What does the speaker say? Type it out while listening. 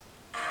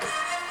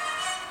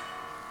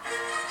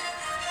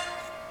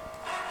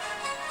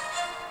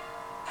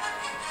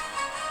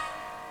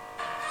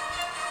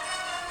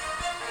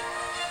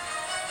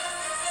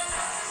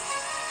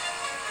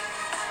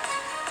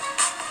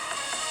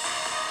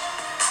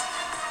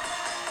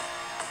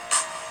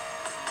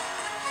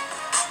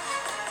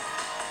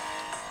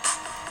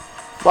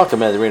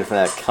Welcome to the Arena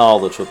Fanatic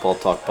College Football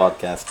Talk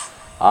Podcast.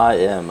 I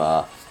am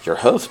your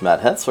host,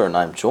 Matt Hetzler, and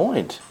I'm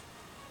joined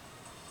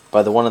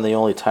by the one and the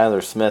only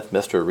Tyler Smith,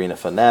 Mr. Arena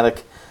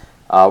Fanatic.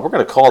 We're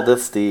going to call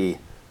this the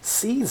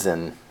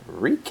season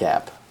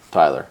recap,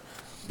 Tyler.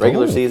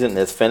 Regular season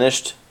is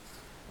finished.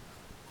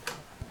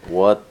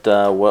 What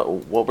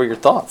were your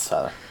thoughts,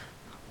 Tyler?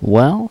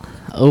 Well,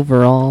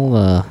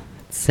 overall,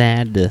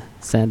 sad to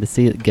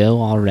see it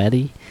go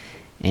already.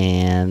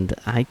 And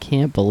I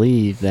can't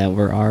believe that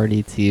we're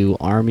already to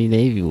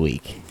Army-Navy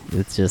week.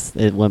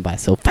 It went by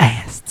so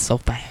fast.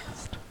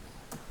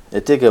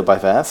 It did go by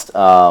fast.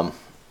 Conference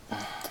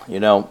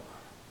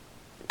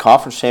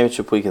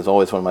championship week is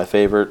always one of my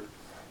favorite.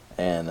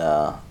 And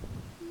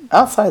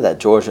outside of that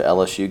Georgia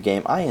LSU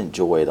game, I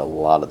enjoyed a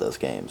lot of those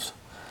games.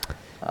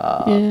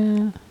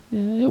 Yeah,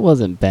 it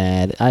wasn't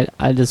bad.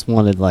 I just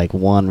wanted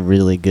one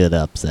really good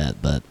upset,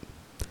 but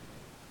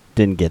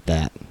didn't get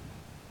that.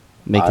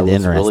 Make it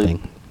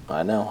interesting.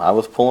 I know. I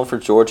was pulling for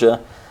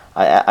Georgia.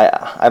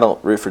 I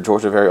don't root for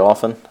Georgia very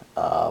often,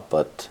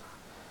 but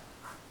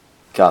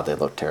God, they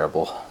look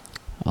terrible.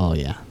 Oh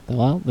yeah.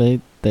 Well,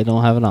 they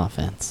don't have an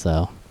offense,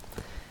 so.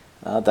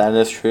 That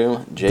is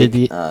true.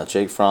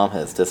 Jake Fromm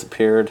has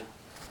disappeared.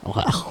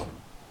 Well,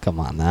 come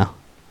on now.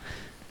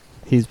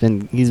 He's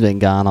been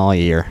gone all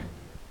year.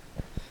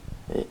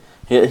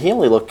 He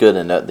only looked good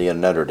in the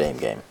Notre Dame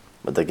game,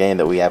 but the game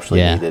that we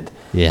actually needed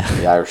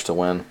the Irish to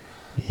win.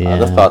 Yeah.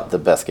 That's about the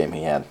best game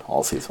he had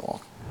all season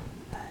long.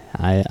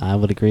 I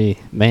would agree.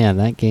 Man,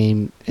 that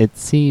game, it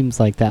seems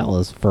like that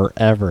was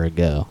forever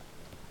ago.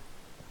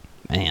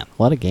 Man,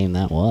 what a game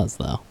that was,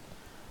 though.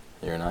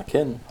 You're not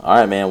kidding. All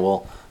right, man.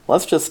 Well,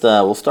 let's just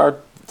we'll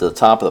start the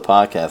top of the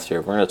podcast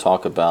here. We're going to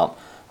talk about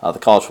the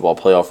college football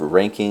playoff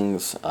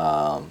rankings.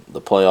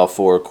 The playoff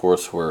four, of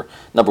course, were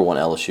number 1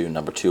 LSU,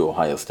 number 2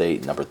 Ohio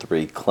State, number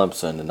 3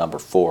 Clemson, and number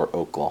 4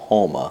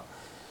 Oklahoma.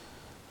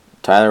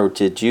 Tyler,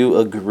 did you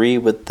agree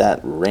with that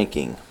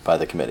ranking by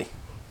the committee?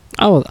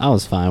 I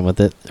was fine with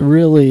it.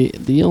 Really,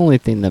 the only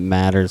thing that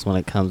matters when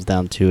it comes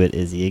down to it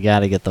is you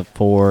got to get the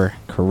 4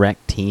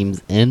 correct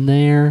teams in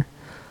there.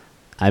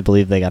 I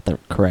believe they got the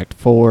correct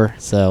 4,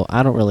 so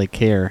I don't really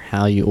care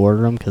how you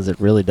order them because it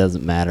really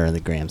doesn't matter in the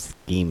grand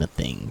scheme of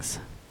things.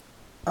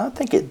 I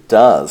think it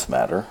does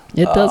matter.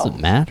 It doesn't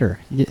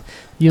matter.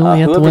 You only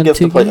have to win 2 games. Whoever gets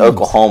to play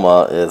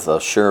Oklahoma is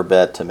a sure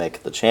bet to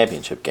make the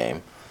championship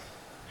game.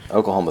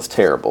 Oklahoma's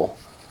terrible.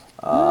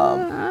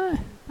 I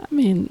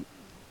mean,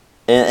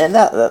 and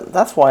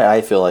that's why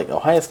I feel like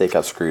Ohio State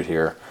got screwed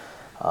here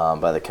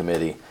by the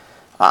committee.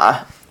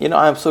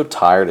 I'm so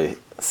tired of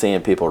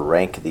seeing people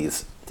rank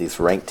these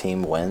ranked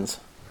team wins.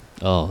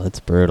 Oh,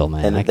 it's brutal,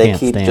 man. And I they can't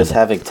keep stand just it.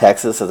 having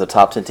Texas as a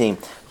top 10 team.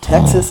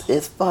 Texas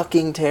is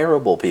fucking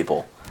terrible,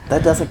 people.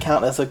 That doesn't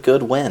count as a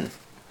good win.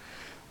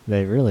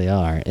 They really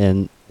are,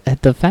 and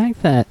the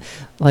fact that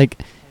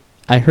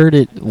I heard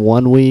it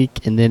one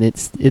week, and then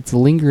it's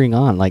lingering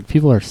on.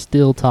 People are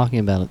still talking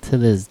about it to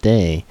this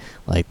day.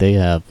 They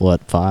have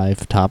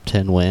 5 top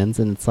 10 wins,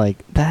 and it's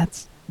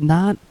that's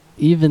not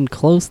even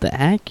close to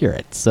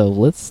accurate. So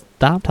let's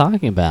stop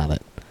talking about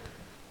it.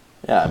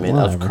 Yeah, I mean,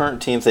 of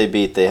current teams they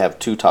beat, they have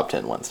 2 top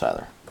 10 wins,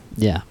 Tyler.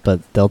 Yeah, but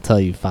they'll tell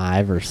you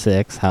 5 or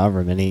 6,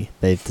 however many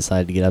they've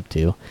decided to get up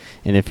to.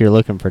 And if you're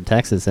looking for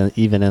Texas,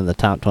 even in the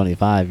top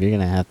 25, you're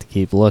gonna have to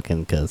keep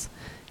looking because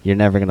you're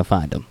never gonna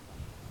find them.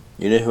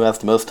 You know who has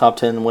the most top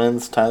 10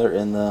 wins, Tyler,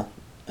 in the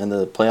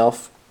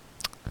playoff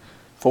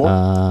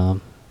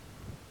 4?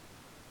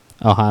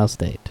 Ohio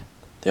State.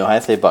 The Ohio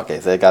State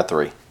Buckeyes. They got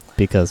 3.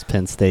 Because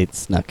Penn State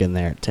snuck in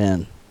there at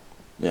 10.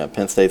 Yeah,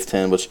 Penn State's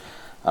 10, which,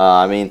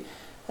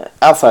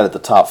 outside of the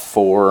top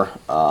 4,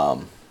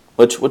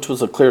 which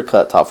was a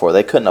clear-cut top 4,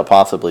 they couldn't have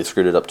possibly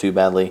screwed it up too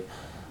badly.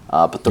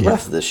 But the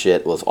rest of this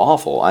shit was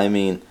awful. I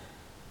mean,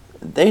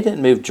 they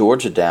didn't move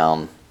Georgia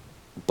down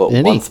but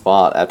one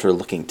spot after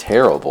looking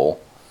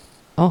terrible.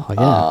 Oh,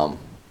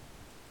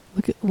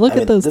 yeah. Look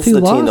at those 2 losses. This is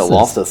the team that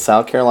lost to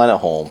South Carolina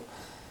at home.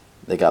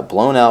 They got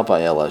blown out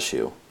by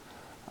LSU.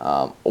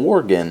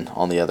 Oregon,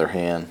 on the other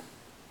hand.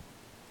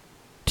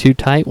 2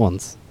 tight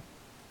ones.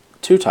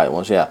 2 tight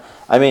ones, yeah.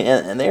 I mean,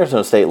 and the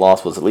Arizona State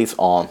loss was at least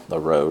on the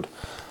road.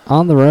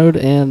 On the road,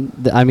 and,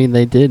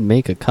 they did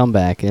make a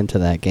comeback into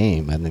that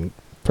game.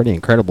 Pretty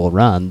incredible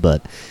run,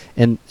 but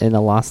in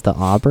a loss to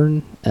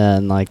Auburn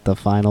in the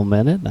final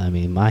minute,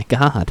 my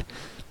God.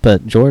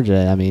 But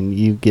Georgia,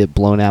 you get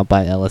blown out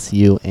by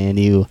LSU and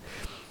you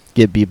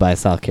get beat by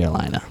South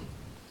Carolina.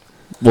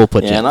 We'll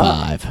put you at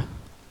 5. I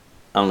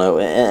don't know,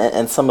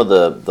 and some of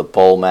the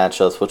bowl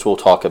matchups, which we'll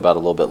talk about a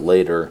little bit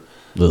later.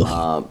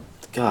 God,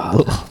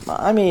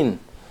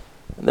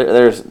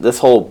 there's this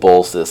whole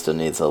bowl system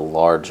needs a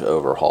large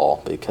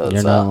overhaul because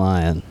you're not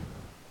lying.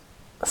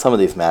 Some of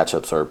these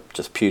matchups are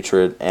just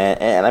putrid,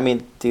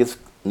 and these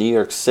New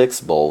York 6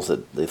 bowls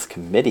that this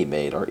committee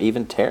made are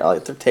even they're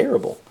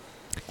terrible.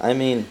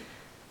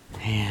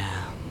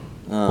 Yeah.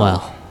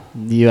 Well,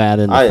 you add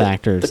in the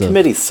factors. The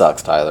committee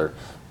sucks, Tyler.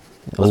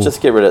 Let's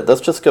just get rid of it.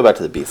 Let's just go back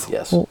to the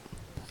BCS.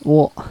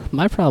 Well,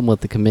 my problem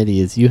with the committee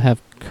is you have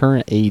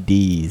current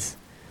ADs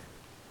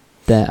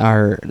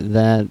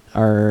that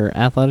are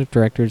athletic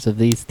directors of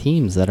these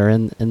teams that are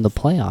in the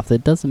playoff.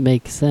 It doesn't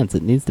make sense.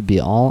 It needs to be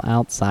all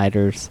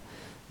outsiders.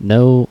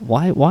 No,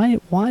 why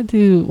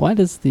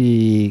does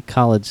the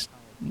college,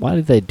 why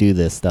do they do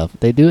this stuff?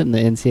 They do it in the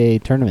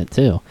NCAA tournament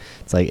too.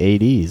 It's like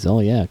ADs. Oh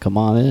yeah, come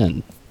on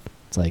in.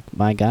 It's like,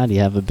 my God, you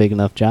have a big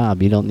enough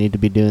job. You don't need to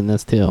be doing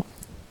this too.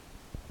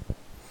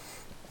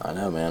 I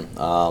know,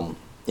 man.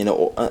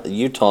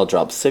 Utah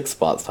dropped 6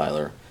 spots,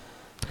 Tyler,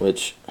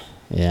 which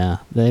Yeah,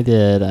 they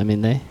did. I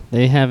mean,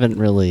 they haven't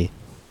really.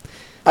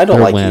 I don't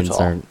their like wins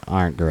Utah.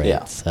 aren't great.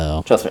 Yeah.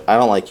 So Trust me, I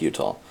don't like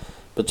Utah.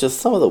 But just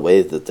some of the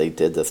ways that they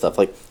did this stuff,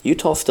 like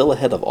Utah's still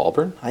ahead of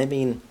Auburn. I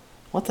mean,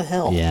 what the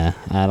hell? yeah,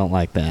 I don't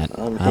like that.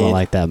 I mean, I don't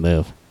like that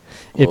move.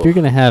 If Oof. you're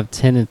gonna have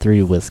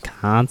 10-3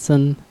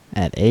 Wisconsin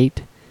at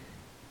 8,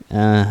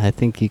 I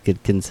think you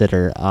could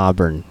consider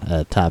Auburn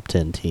a top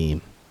 10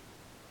 team.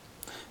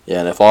 Yeah,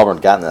 and if Auburn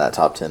got into that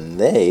top 10,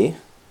 they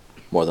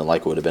more than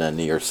likely would have been a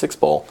New Year's Six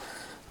bowl.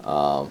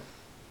 I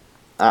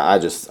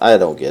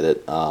don't get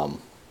it. I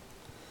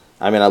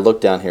mean, I look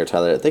down here,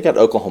 Tyler. They got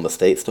Oklahoma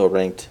State still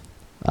ranked.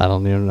 I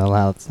don't even know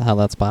how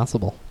that's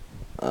possible.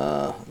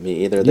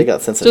 Me either. They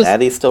got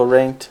Cincinnati still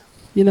ranked.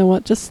 You know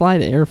what? Just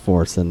slide Air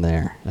Force in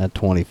there at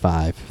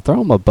 25. Throw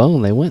them a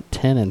bone. They went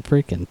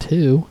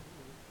 10-2.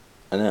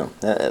 I know.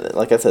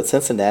 Like I said,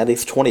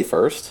 Cincinnati's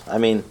 21st. I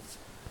mean,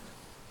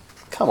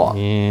 come on.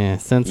 Yeah,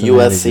 Cincinnati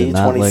USC did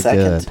not look 22nd.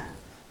 good.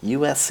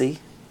 USC.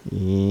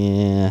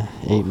 Yeah,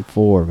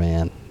 8-4,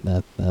 man.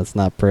 That's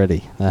not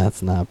pretty.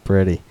 That's not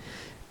pretty.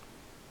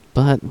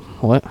 But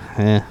what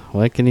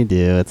can you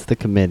do? It's the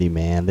committee,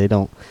 man. They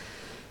don't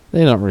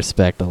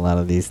respect a lot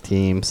of these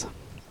teams.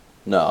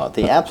 No,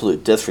 the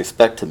absolute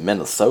disrespect to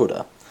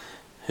Minnesota,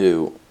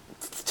 who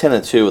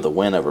 10-2 with a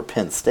win over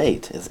Penn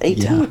State, is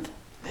 18th.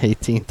 Yeah,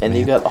 18th. And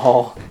man. you got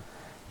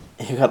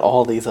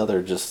all these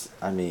other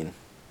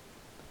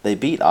they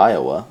beat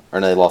Iowa, or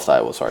no, they lost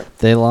Iowa. Sorry,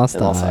 They lost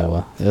to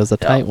Iowa. It was a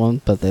tight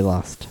one, but they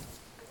lost.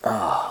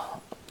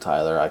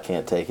 Tyler, I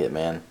can't take it,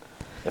 man.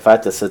 If I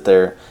have to sit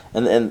there,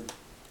 and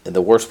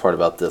the worst part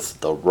about this,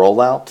 the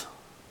rollout.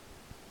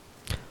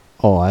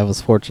 Oh, I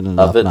was fortunate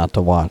enough not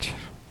to watch.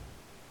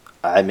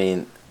 I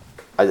mean,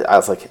 I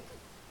was like,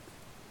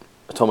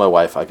 I told my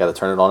wife I got to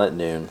turn it on at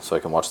noon so I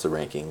can watch the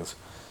rankings,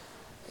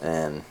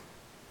 and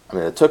I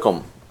mean it took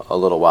them a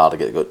little while to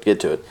get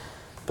to it,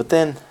 but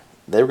then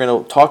they were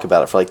going to talk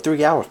about it for like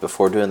 3 hours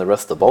before doing the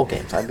rest of the bowl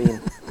games. I mean,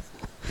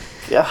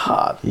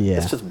 God, yeah,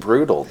 it's just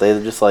brutal.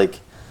 They're just like,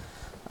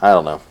 I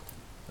don't know.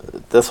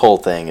 This whole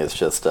thing is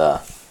just.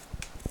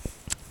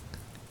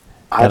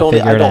 I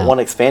don't want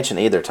expansion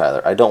either,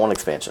 Tyler. I don't want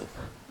expansion.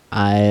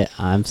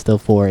 I'm still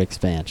for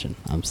expansion.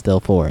 I'm still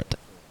for it.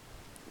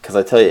 Because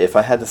I tell you, if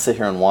I had to sit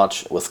here and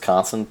watch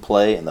Wisconsin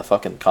play in the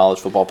fucking college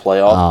football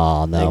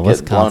playoff and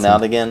get blown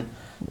out again,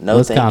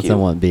 no thank you.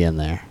 Wisconsin wouldn't be in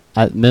there.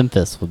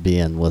 Memphis would be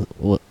in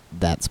with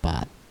that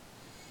spot.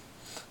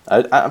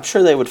 I'm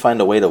sure they would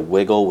find a way to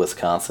wiggle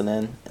Wisconsin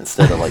in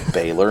instead of like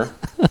Baylor.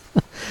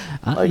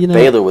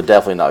 Baylor would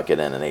definitely not get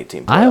in an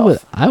 18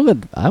 playoff.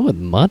 I would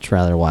much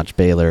rather watch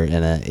Baylor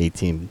in an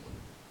 18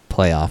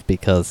 playoff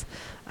because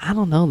I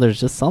don't know. There's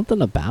just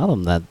something about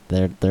them that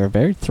they're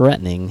very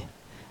threatening.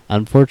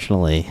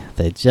 Unfortunately,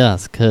 they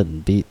just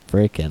couldn't beat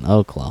freaking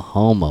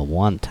Oklahoma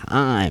one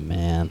time,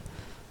 man.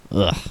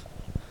 Ugh.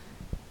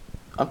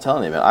 I'm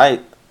telling you,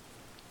 man.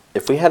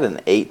 If we had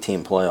an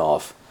 18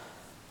 playoff,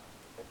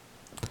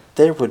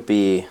 there would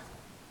be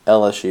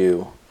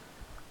LSU,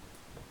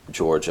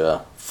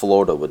 Georgia,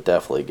 Florida would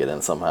definitely get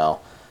in somehow.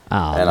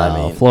 Oh, and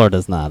no,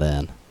 Florida's not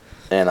in.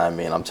 And I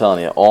mean, I'm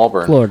telling you,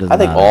 Auburn. Florida's I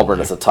think not Auburn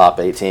in is a top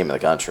 8 team in the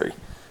country.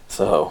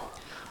 So,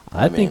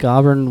 I think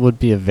Auburn would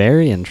be a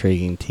very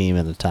intriguing team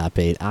in the top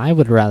 8. I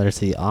would rather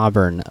see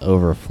Auburn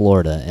over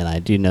Florida, and I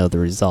do know the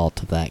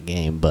result of that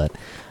game, but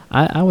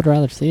I would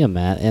rather see them,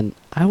 Matt, and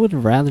I would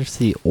rather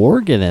see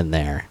Oregon in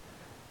there.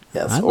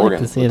 Yes, I'd Oregon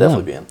like to see would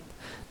definitely be in.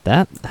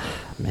 That,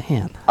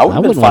 man, I would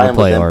have been fine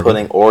with them Oregon.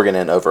 putting Oregon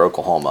in over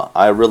Oklahoma.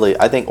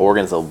 I think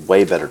Oregon's a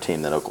way better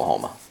team than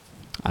Oklahoma.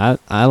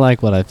 I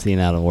like what I've seen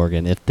out of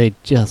Oregon. If they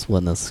just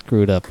wouldn't have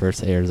screwed up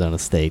versus Arizona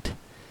State.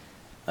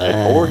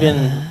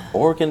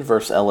 Oregon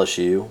versus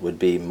LSU would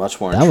be much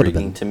more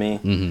intriguing to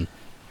me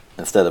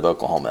instead of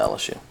Oklahoma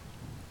LSU.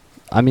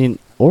 I mean,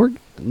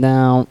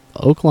 now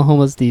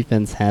Oklahoma's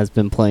defense has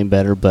been playing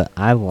better, but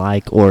I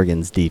like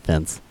Oregon's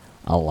defense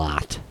a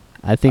lot.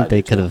 I think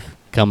they could have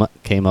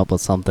came up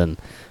with something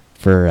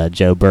for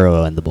Joe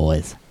Burrow and the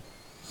boys.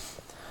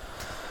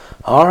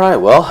 All right,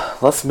 well,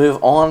 let's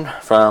move on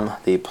from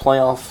the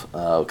playoff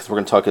because we're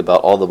going to talk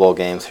about all the bowl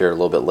games here a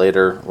little bit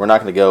later. We're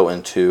not going to go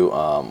into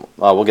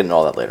we'll get into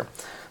all that later.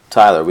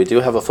 Tyler, we do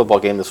have a football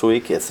game this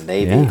week. It's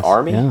Navy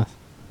Army. Yeah.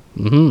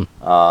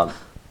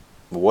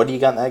 What do you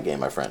got in that game,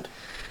 my friend?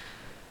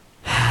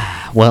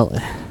 Well,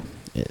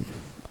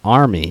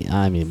 Army,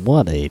 I mean,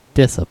 what a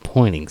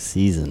disappointing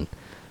season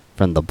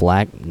from the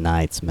Black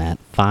Knights, Matt.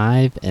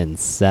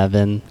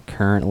 5-7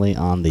 currently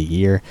on the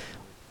year.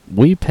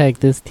 We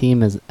pegged this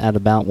team as at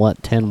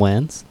about, 10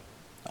 wins?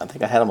 I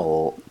think I had them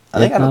I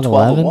think I had them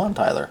 12-1,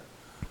 Tyler.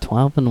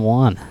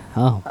 12-1.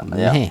 Oh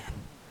Yeah. man,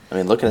 I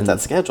mean, looking at And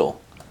that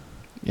schedule.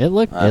 it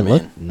looked I mean-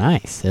 looked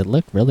nice. It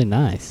looked really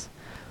nice,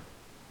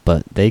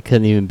 but they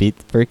couldn't even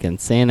beat freaking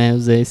San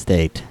Jose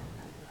State.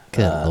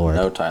 Good lord.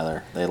 No,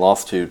 Tyler. They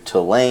lost to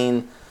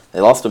Tulane.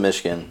 They lost to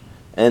Michigan,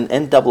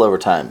 and double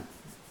overtime,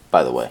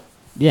 by the way.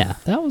 Yeah,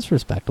 that was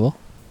respectable.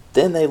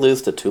 Then they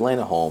lose to Tulane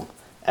at home,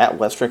 at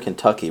Western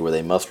Kentucky, where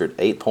they mustered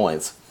 8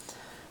 points,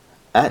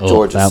 at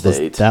Georgia that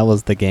State. That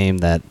was the game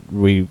that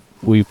we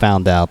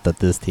found out that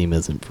this team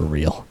isn't for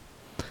real.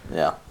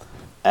 Yeah.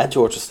 At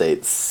Georgia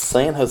State,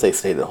 San Jose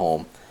State at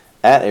home,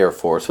 at Air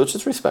Force, which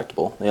is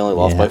respectable. They only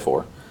lost Yeah. by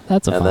 4.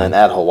 That's a And fine. then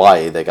at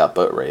Hawaii, they got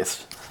boat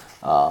raced.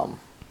 But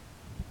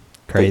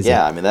Crazy.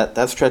 yeah, I mean,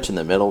 that stretch in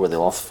the middle where they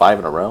lost 5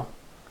 in a row,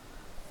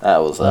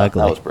 that was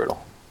Ugly. brutal.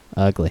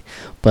 Ugly.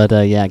 But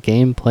yeah,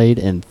 game played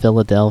in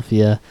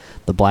Philadelphia.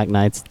 The Black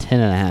Knights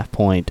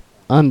 10.5-point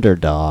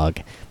underdog.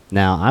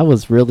 Now, I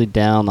was really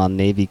down on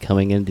Navy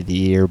coming into the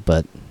year,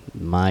 but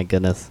my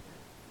goodness,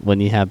 when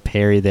you have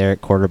Perry there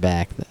at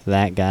quarterback,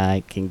 that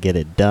guy can get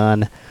it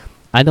done.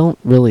 I don't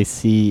really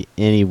see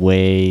any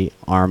way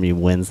Army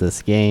wins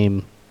this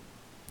game.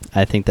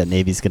 I think that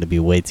Navy's going to be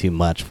way too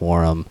much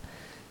for them.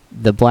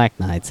 The Black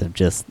Knights have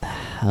just,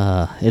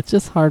 it's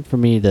just hard for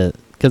me to,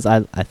 because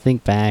I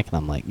think back and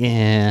I'm like,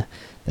 yeah,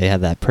 they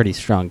have that pretty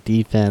strong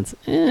defense.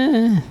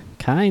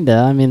 Kinda.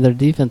 I mean, their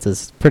defense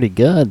is pretty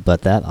good,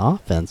 but that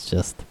offense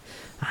just,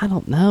 I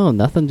don't know.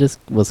 Nothing just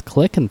was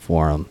clicking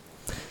for them.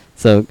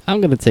 So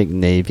I'm going to take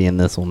Navy in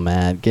this one,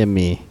 Matt. Give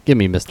me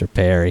Mr.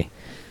 Perry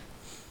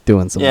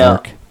doing some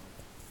work.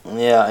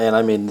 Yeah, and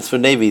I mean, so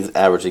Navy's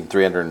averaging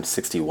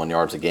 361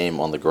 yards a game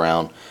on the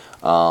ground,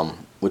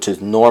 which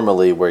is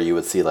normally where you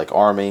would see like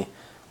Army.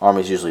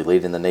 Army's usually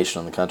leading the nation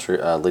in the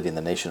country, leading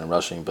the nation in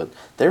rushing, but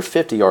they're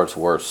 50 yards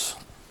worse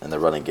in the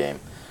running game.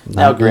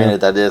 Now,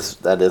 granted, that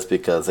is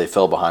because they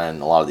fell behind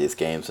in a lot of these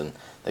games and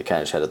they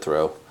kind of just had to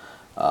throw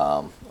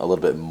a little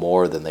bit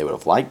more than they would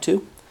have liked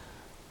to.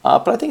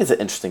 But I think it's an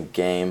interesting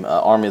game.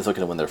 Army is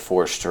looking to win their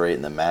 4 straight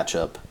in the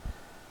matchup.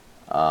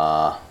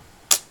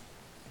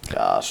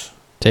 Gosh.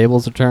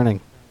 Tables are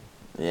turning.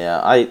 Yeah,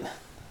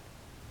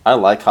 I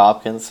like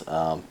Hopkins,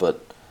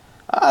 but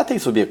I think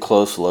this would be a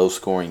close,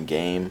 low-scoring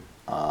game.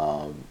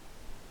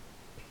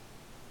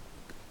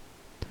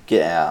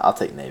 Yeah, I'll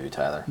take Navy,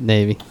 Tyler.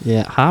 Navy.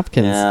 Yeah,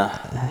 Hopkins.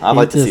 Yeah, I'd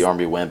like to see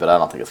Army win, but I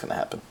don't think it's going to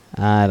happen.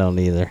 I don't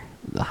either.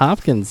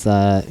 Hopkins,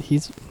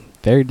 he's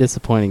very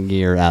disappointing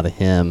year out of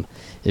him.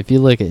 If you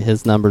look at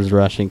his numbers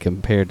rushing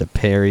compared to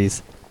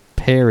Perry's,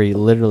 Perry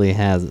literally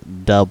has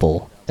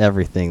double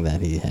everything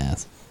that he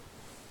has.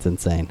 It's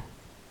insane.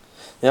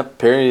 Yep,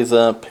 Perry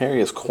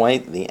is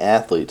quite the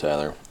athlete,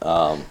 Tyler.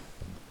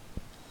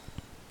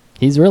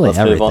 He's really Let's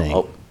move on. everything.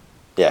 Oh,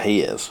 yeah,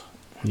 he is.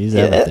 He's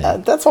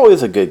everything. That's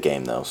always a good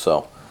game, though.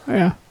 So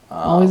Yeah,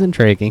 always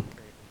intriguing.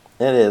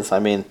 it is. I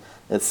mean,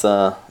 it's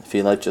if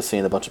you like just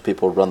seeing a bunch of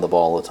people run the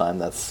ball all the time,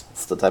 that's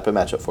the type of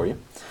matchup for you.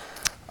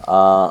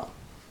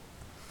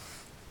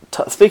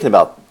 Speaking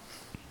about,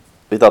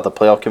 we thought the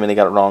playoff committee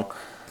got it wrong.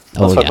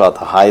 Let's talk about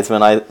the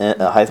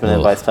Heisman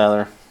advice,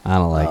 Tyler. I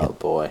don't like it. Oh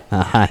boy,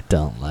 I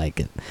don't like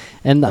it.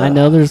 And I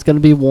know there's going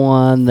to be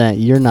one that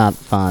you're not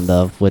fond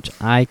of, which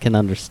I can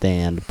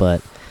understand,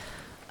 but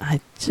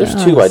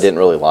there's 2 I didn't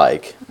really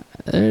like.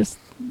 There's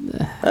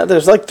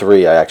like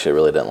 3 I actually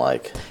really didn't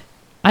like.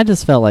 I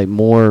just felt like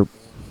more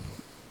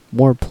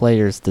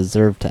players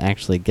deserve to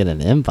actually get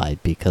an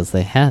invite because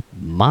they had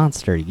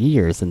monster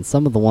years, and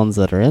some of the ones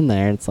that are in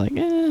there, it's like,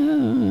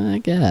 I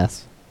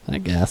guess.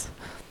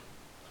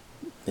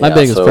 My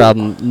biggest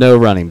problem, no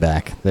running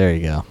back. There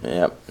you go.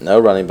 Yep, no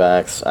running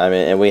backs. I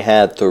mean, and we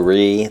had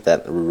 3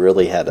 that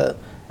really had a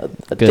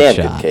damn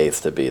good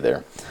case to be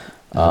there.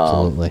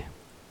 Absolutely.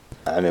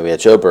 I mean, we had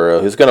Joe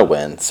Burrow, who's going to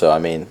win, so I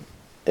mean,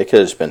 it could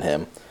have just been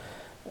him.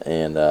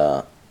 And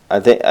I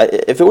think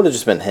if it would have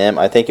just been him,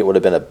 I think it would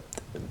have been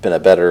a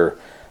better.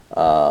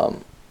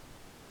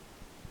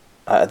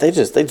 They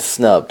just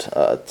snubbed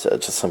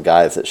just some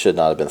guys that should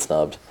not have been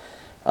snubbed.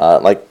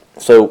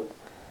 So,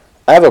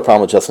 I have a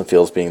problem with Justin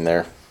Fields being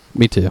there.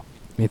 Me too.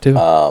 You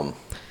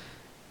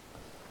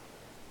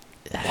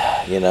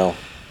know.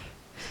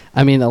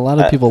 I mean, a lot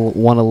of people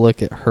want to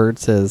look at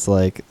Hurts as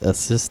like a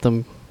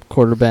system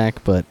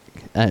quarterback, but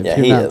if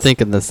you're not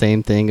thinking the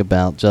same thing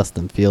about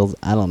Justin Fields,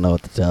 I don't know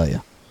what to tell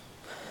you.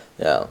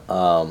 Yeah.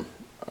 I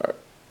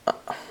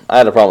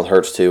had a problem with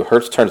Hurts too.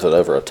 Hurts turns it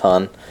over a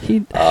ton.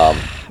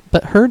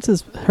 But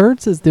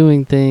Hurts is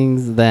doing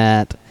things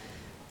that.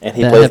 And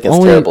he plays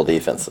against terrible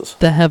defenses.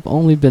 That have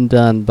only been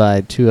done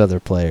by 2 other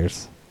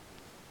players.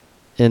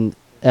 In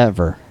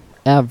ever.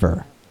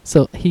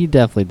 So he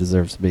definitely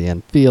deserves to be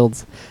in.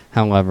 Fields,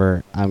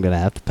 however, I'm going to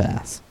have to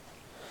pass.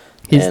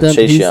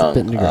 Chase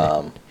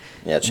Young.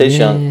 Chase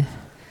Young.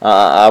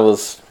 I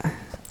was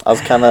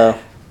kind of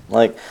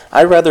like,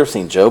 I'd rather have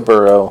seen Joe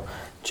Burrow,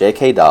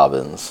 J.K.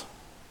 Dobbins,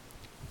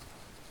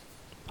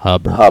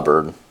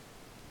 Hubbard,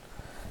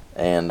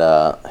 and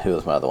who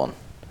was my other one?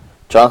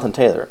 Jonathan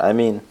Taylor. I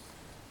mean,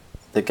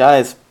 the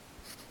guy's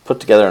put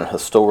together a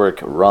historic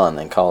run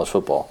in college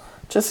football.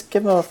 just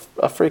give them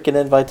a freaking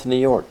invite to New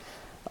York.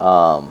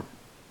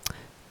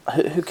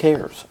 Who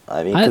cares?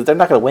 I mean, because they're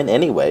not going to win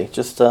anyway.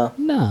 Just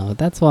No,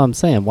 that's what I'm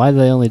saying. Why do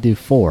they only do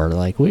 4?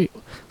 Like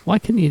why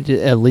couldn't you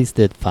at least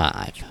did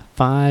 5?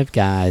 5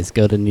 guys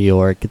go to New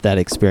York, get that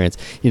experience.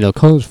 You know,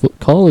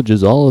 college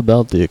is all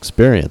about the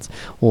experience.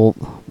 Well,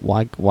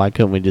 why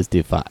couldn't we just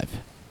do 5?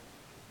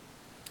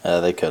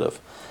 they could have,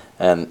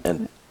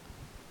 and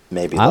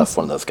maybe left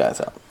one of those guys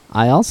out.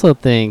 I also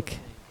think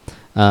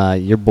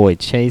your boy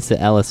Chase at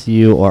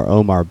LSU or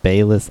Omar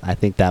Bayless, I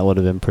think that would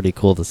have been pretty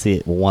cool to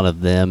see one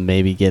of them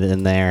maybe get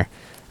in there.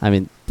 I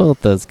mean,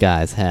 both those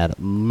guys had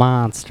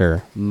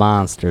monster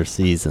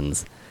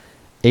seasons.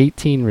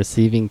 18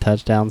 receiving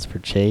touchdowns for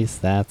Chase,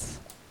 that's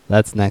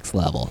next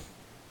level.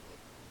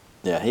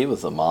 Yeah, he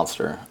was a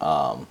monster.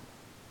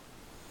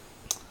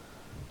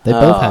 They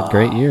both had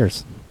great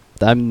years.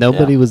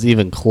 Nobody was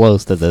even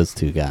close to those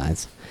two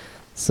guys.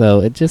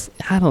 So it just,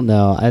 I don't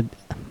know.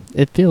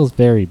 It feels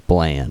very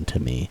bland to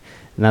me,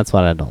 and that's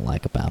what I don't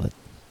like about it.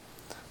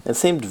 It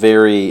seemed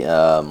very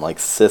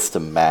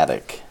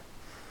systematic.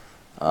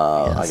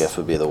 Yes. I guess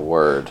would be the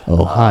word.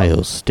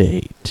 Ohio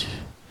State.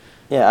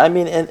 Yeah, I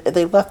mean, and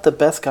they left the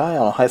best guy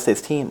on Ohio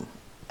State's team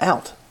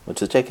out,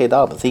 which is J.K.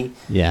 Dobbins.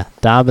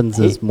 Dobbins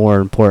is more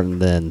important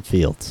than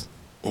Fields.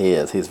 He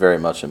is. He's very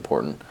much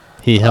important.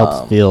 He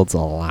helps Fields a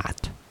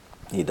lot.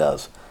 He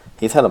does.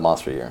 He's had a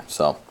monster year.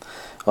 So,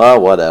 well,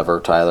 whatever,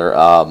 Tyler.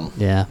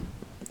 Yeah.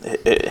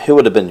 Who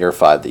would have been your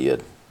 5 that you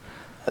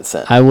had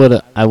sent? I would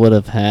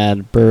have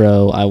had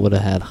Burrow. I would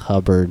have had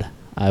Hubbard.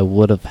 I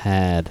would have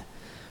had.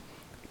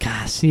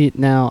 Gosh, see,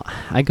 now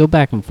I go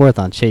back and forth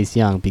on Chase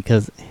Young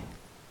because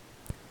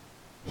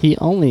he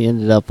only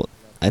ended up with,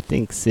 I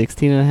think,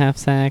 16.5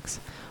 sacks,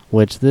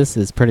 which this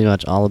is pretty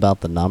much all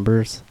about the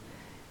numbers.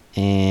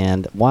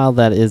 And while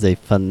that is a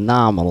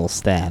phenomenal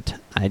stat,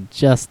 I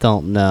just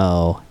don't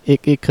know.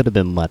 It could have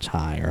been much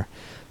higher.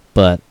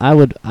 But I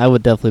would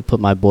definitely put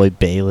my boy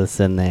Bayless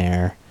in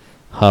there,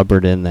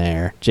 Hubbard in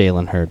there,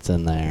 Jalen Hurts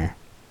in there.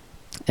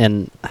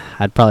 And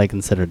I'd probably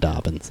consider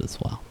Dobbins as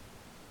well.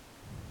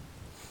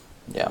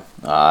 Yeah,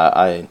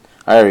 I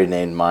already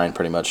named mine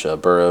pretty much.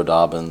 Burrow,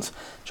 Dobbins,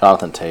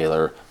 Jonathan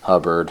Taylor,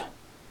 Hubbard,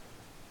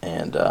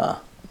 and I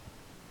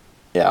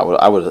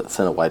would have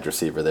sent a wide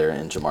receiver there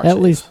in Jamar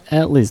Chase.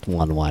 At least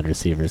one wide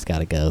receiver's got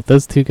to go.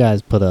 Those two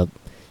guys put up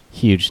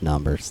huge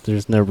numbers.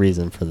 There's no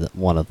reason for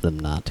one of them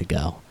not to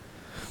go.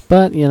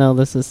 But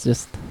this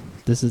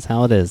is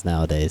how it is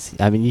nowadays.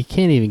 I mean, you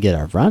can't even get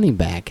a running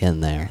back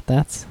in there.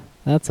 That's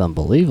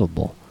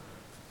unbelievable.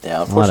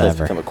 Yeah, unfortunately, it's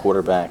become a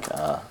quarterback.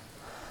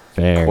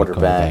 Very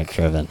quarterback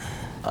driven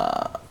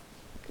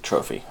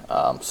trophy.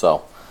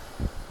 So,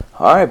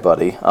 all right,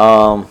 buddy.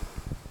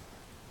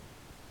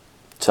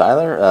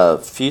 Tyler,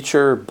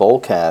 future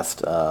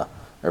Bowlcast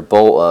or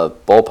Bowl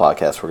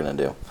podcast we're gonna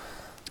do.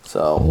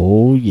 So.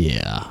 Oh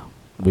yeah,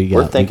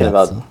 we're thinking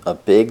about a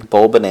big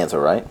bowl bonanza,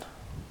 right?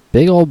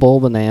 Big old bowl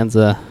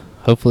bonanza.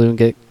 Hopefully we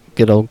can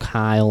get old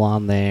Kyle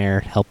on there,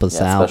 help us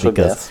out.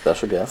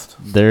 Special guest.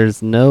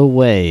 There's no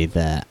way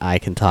that I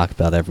can talk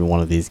about every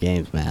one of these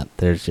games, Matt.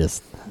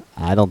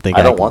 I don't think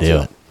I can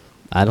do it.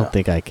 I don't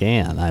think I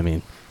can. I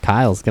mean,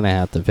 Kyle's going to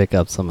have to pick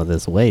up some of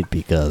this weight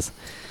because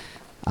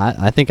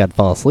I think I'd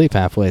fall asleep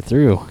halfway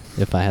through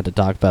if I had to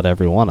talk about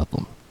every one of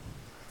them.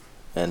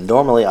 And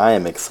normally I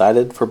am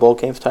excited for bowl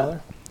games,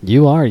 Tyler.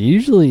 You are.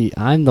 Usually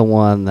I'm the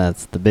one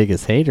that's the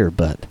biggest hater,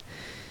 but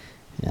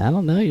I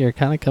don't know. You're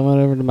kind of coming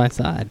over to my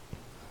side.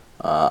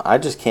 I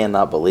just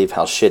cannot believe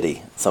how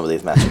shitty some of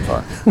these matchups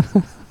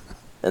are.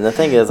 And the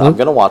thing is, I'm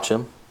going to watch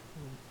them,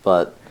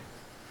 but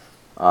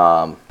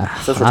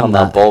since we're talking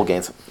about bowl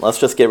games, let's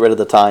just get rid of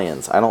the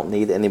tie-ins. I don't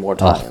need any more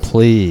tie-ins. Oh,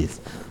 please.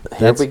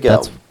 Here we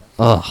go.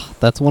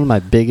 That's one of my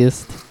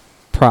biggest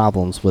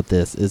problems with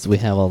this is we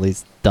have all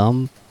these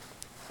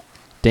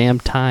damn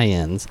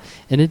tie-ins,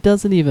 and it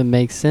doesn't even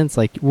make sense.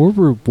 Like, we're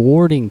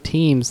rewarding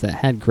teams that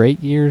had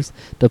great years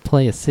to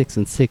play a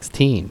 6-6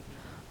 team.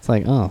 It's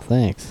like, oh,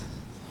 thanks.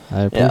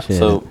 I appreciate it.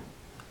 So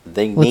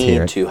they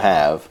need to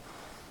have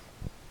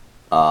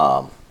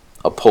a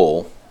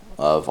poll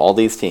of all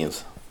these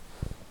teams,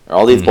 or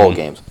all these bowl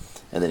games,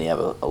 and then you have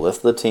a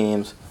list of the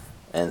teams,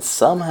 and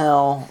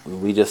somehow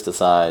we just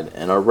decide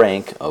in a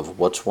rank of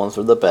which ones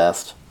are the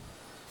best,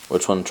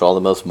 which ones draw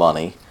the most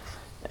money,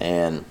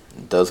 and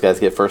those guys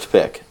get first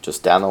pick,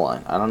 just down the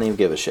line. I don't even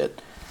give a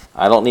shit.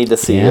 I don't need to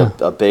see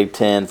a Big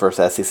Ten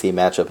versus SEC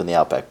matchup in the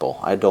Outback Bowl.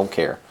 I don't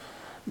care.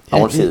 I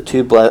want to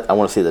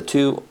see the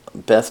two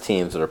best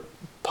teams that are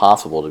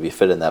possible to be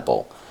fit in that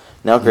bowl.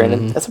 Now,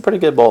 granted, that's a pretty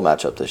good bowl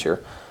matchup this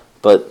year,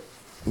 but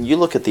you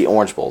look at the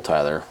Orange Bowl,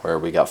 Tyler, where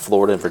we got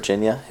Florida and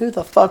Virginia. Who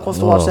the fuck wants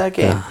to watch that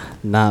game?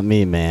 God, not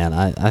me, man.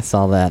 I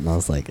saw that and I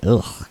was like,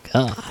 oh,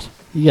 God.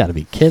 You got to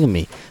be kidding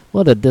me.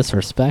 What a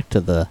disrespect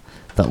to the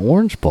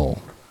Orange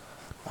Bowl.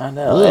 I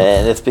know,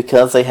 and it's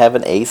because they have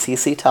an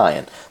ACC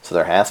tie-in, so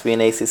there has to be an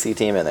ACC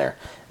team in there.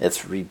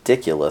 It's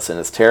ridiculous, and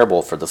it's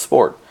terrible for the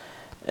sport.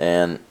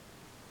 And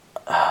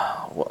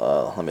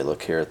let me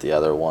look here at the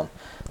other one.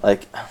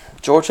 Like,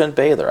 Georgia and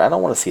Baylor. I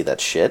don't want to see that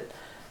shit.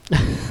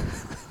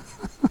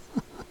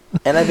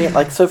 And I mean,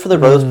 like, so for the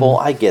Rose Bowl,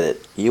 I get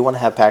it. You want to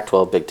have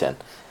Pac-12, Big Ten.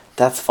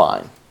 That's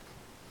fine.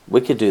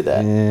 We could do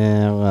that.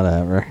 Yeah,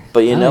 whatever.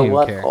 But you I know don't even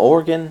what? care.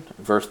 Oregon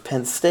versus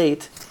Penn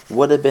State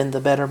would have been the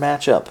better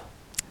matchup.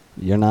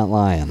 You're not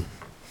lying.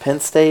 Penn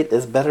State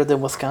is better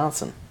than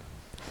Wisconsin.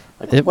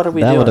 Like, what are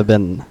we that doing?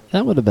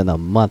 That would have been a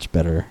much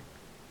better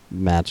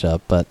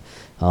matchup, but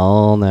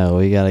oh no,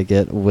 we got to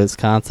get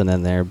Wisconsin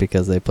in there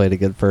because they played a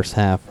good first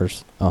half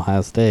versus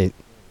Ohio State.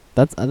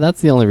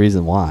 That's the only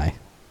reason why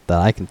that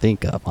I can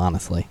think of,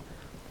 honestly.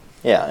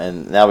 Yeah,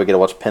 and now we get to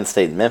watch Penn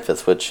State and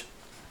Memphis, which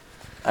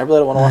I really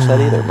don't want to watch that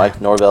either. Mike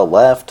Norvell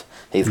left.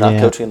 He's not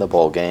coaching the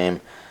bowl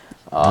game.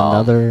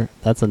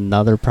 That's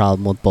another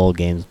problem with bowl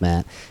games,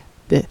 Matt.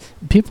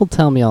 People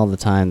tell me all the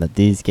time that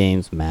these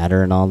games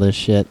matter and all this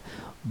shit,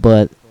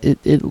 but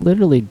it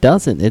literally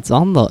doesn't. It's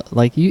on the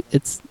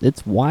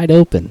it's wide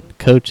open.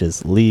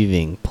 Coaches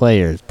leaving,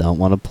 players don't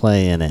want to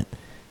play in it.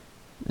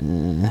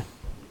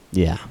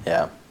 Yeah.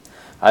 Yeah,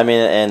 I mean,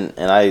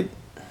 and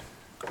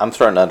I'm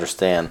starting to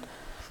understand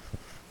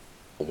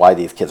why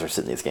these kids are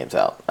sitting these games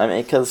out. I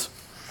mean, because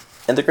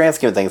in the grand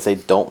scheme of things, they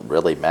don't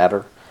really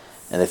matter.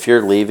 And if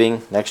you're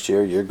leaving next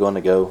year, you're going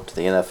to go to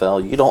the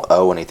NFL. You don't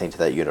owe anything to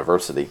that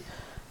university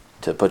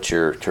to put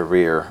your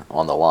career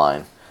on the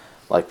line,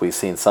 like we've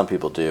seen some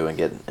people do and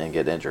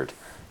get injured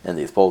in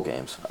these bowl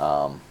games.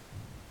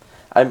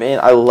 I mean,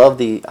 I love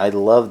the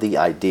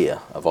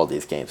idea of all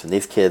these games and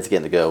these kids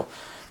getting to go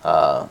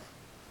to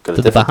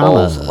the different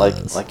bowls.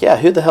 Bahamas. Like yeah,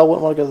 who the hell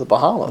wouldn't want to go to the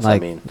Bahamas? I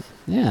mean,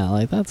 yeah,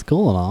 like that's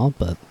cool and all,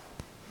 but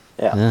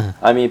yeah.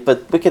 I mean,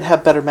 but we could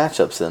have better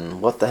matchups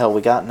than what the hell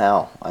we got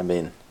now. I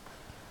mean,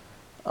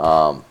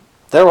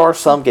 there are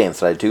some games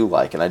that I do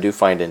like and I do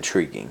find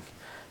intriguing,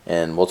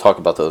 and we'll talk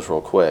about those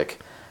real quick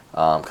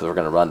because we're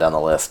going to run down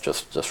the list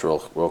just real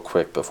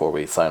quick before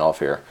we sign off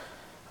here.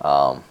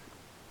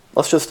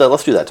 Let's do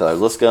that, Tyler.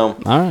 Let's go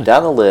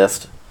down the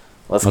list.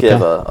 Let's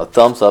give a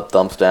thumbs up,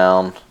 thumbs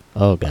down.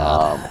 Oh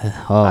God!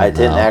 I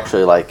didn't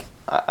actually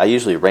I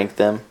usually rank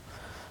them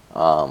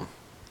from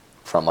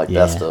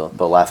best to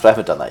last. But I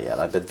haven't done that yet.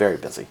 I've been very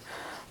busy.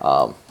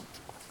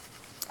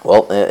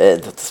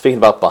 Speaking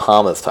about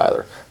Bahamas,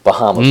 Tyler,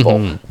 Bahamas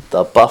Bowl,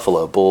 the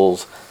Buffalo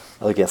Bulls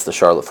against the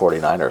Charlotte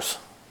 49ers.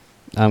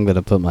 I'm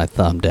gonna put my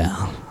thumb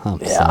down.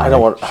 Sorry. I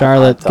don't want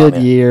Charlotte. Good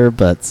year,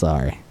 but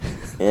sorry.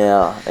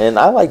 Yeah, and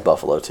I like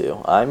Buffalo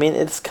too. I mean,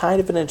 it's kind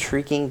of an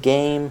intriguing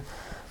game,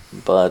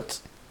 but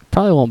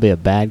probably won't be a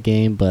bad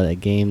game, but a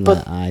game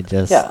that I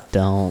just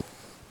don't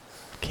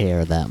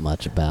care that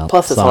much about.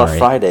 Plus, it's on a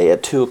Friday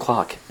at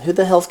 2:00. Who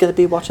the hell's going to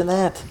be watching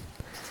that?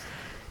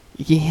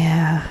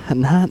 Yeah,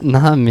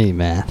 not me,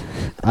 man.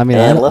 I mean,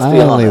 and I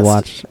only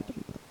watch.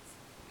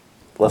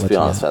 Let's be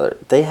honest, Feather.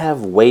 They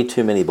have way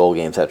too many bowl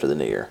games after the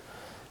New Year.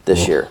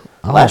 This year,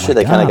 oh last year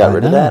they kind of got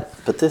rid of that,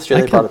 but this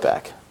year they brought it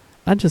back.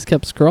 I just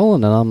kept scrolling,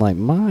 and I'm like,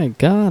 my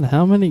God,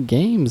 how many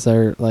games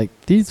are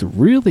these?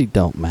 Really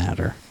don't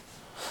matter.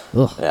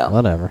 Ugh, yeah.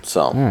 Whatever.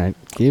 So, all right,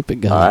 keep it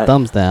going. Right.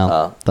 Thumbs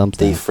down. Thumbs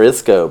down. The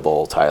Frisco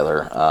Bowl,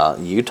 Tyler.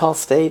 Utah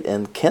State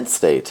and Kent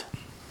State.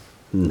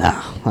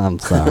 No, I'm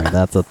sorry.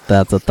 That's a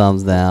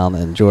thumbs down.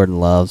 And Jordan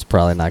Love's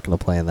probably not going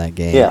to play in that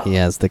game. Yeah. He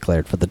has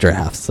declared for the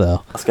draft.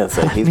 So I was going to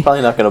say he's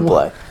probably not going to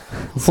play.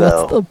 What's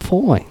the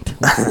point?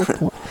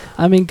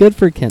 I mean, good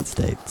for Kent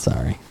State.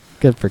 Sorry,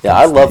 good for. Yeah,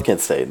 I love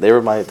Kent State. They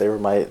were my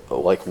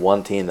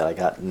one team that I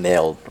got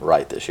nailed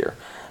right this year.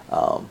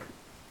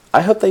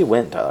 I hope they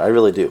win, Tyler. I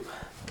really do.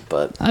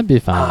 But I'd be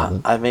fine with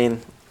it. I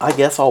mean, I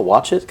guess I'll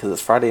watch it because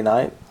it's Friday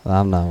night.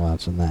 I'm not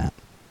watching that.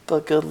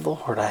 But good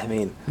Lord, I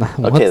mean,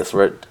 okay, so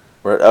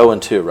we're at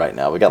 0-2 right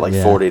now. We got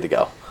 40 to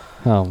go.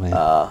 Oh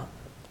man.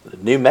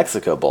 New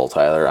Mexico Bowl,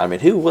 Tyler. I mean,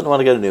 who wouldn't want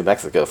to go to New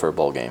Mexico for a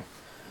bowl game?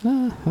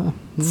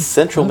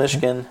 Central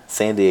Michigan,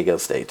 San Diego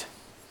State.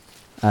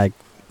 Can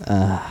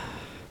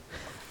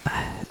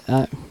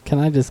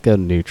I just go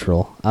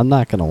neutral? I'm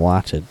not gonna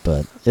watch it,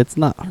 but it's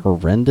not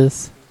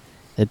horrendous.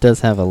 It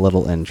does have a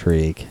little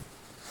intrigue.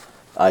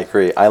 I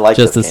agree. I like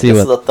just this to game. see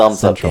This is a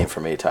thumbs up Central. game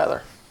for me,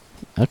 Tyler.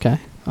 Okay,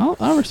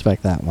 I'll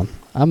respect that one.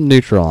 I'm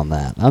neutral on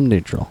that. I'm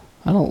neutral.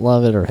 I don't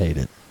love it or hate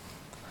it.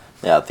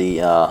 Yeah,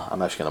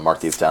 I'm actually going to mark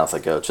these down as I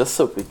go, just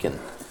so we can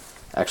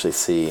actually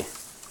see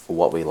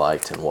what we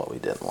liked and what we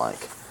didn't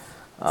like.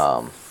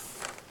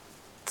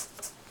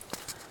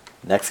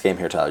 Next game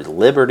here, Tyler,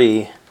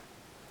 Liberty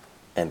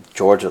and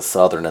Georgia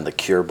Southern in the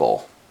Cure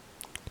Bowl.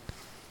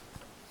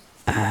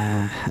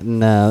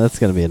 No, that's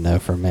going to be a no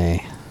for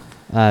me.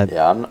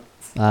 I'm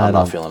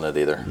not feeling it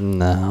either.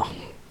 No,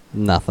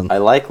 nothing. I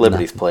like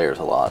Liberty's players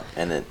a lot,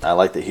 and I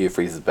like that Hugh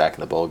Freeze is back in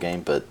the bowl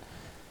game, but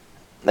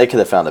they could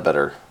have found a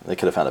better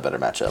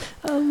matchup.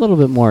 A little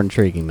bit more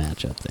intriguing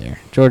matchup there.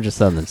 Georgia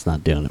Southern's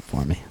not doing it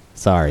for me.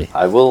 Sorry.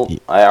 I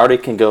already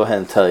can go ahead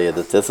and tell you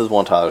that this is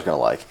one Tyler's going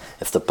to like.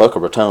 It's the Boca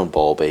Raton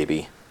Bowl,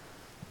 baby.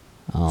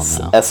 Oh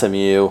no.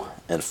 SMU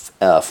and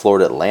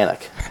Florida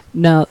Atlantic.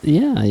 Now,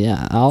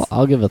 yeah.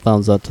 I'll give a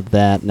thumbs up to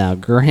that. Now,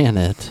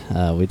 granted,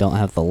 we don't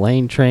have the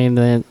lane train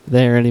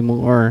there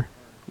anymore.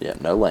 Yeah,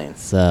 no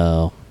lanes.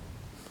 So,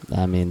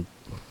 I mean,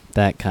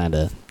 that kind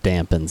of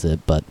dampens it.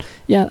 But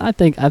yeah, I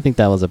think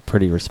that was a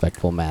pretty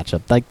respectful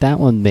matchup. Like that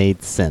one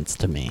made sense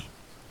to me.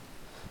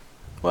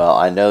 Well,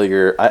 I know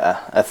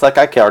it's like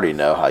I already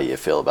know how you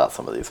feel about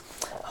some of these.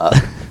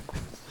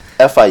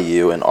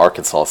 FIU and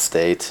Arkansas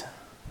State.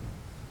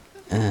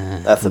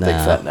 That's a big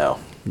fat no.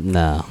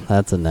 No,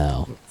 that's a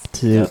no.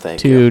 No,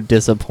 thank you. Two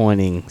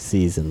disappointing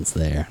seasons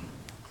there.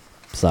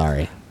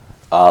 Sorry.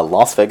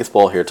 Las Vegas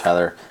Bowl here,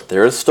 Tyler.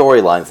 There is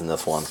storylines in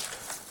this one.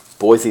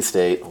 Boise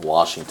State,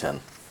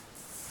 Washington.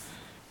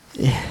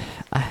 Yeah,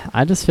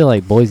 I just feel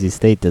like Boise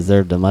State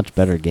deserved a much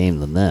better game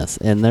than this.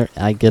 And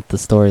I get the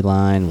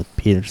storyline with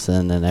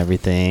Peterson and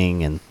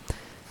everything,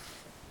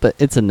 but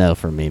it's a no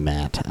for me,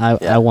 Matt.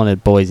 I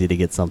wanted Boise to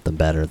get something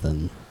better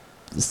than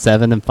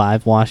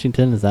 7-5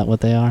 Washington. Is that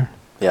what they are?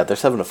 Yeah, they're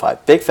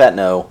 7-5. Big fat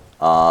no.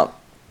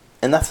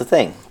 And that's the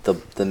thing.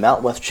 The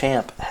Mountain West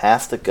champ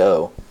has to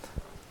go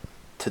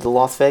to the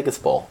Las Vegas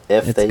Bowl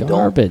if It's they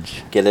garbage.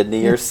 don't get a New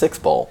Year's Six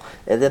Bowl.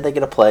 And then they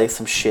get to play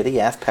some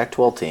shitty-ass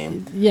Pac-12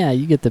 team. Yeah,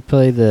 you get to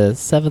play the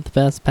 7th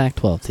best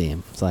Pac-12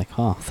 team. It's like,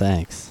 oh,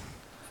 thanks.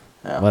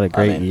 Yeah, What a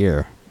great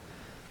year.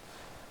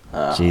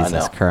 I Jesus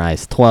know.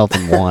 Christ.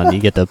 12-1. You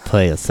get to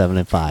play a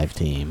 7-5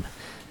 team.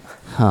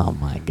 Oh,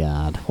 my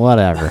God.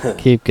 Whatever.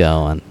 Keep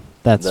going.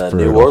 That's The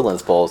brutal. New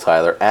Orleans Bowl,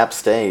 Tyler. App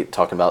State,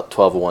 talking about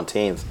 12-1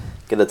 teams,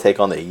 get to take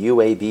on the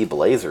UAB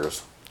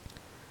Blazers.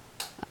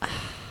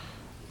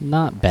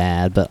 Not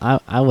bad, but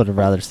I would have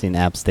rather seen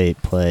App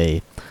State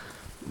play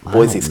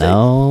Boise State.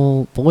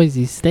 No,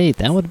 Boise State.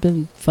 That would have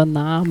been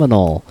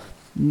phenomenal.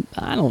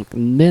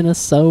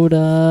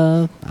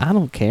 Minnesota. I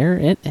don't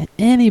care.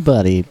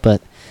 Anybody,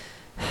 but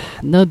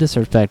no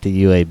disrespect to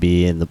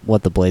UAB and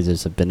what the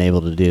Blazers have been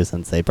able to do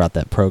since they brought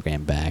that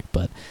program back,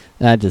 but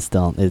I just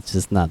don't. It's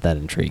just not that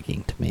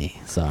intriguing to me.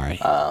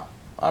 Sorry.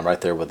 I'm right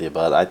there with you,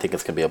 bud. I think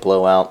it's going to be a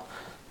blowout,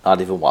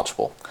 not even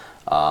watchable.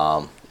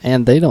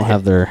 And they don't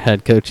have their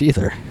head coach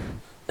either.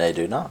 They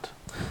do not.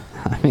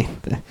 I mean,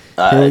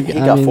 He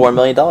got $4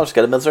 million to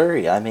go to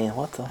Missouri. I mean,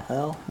 what the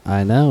hell?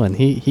 I know, and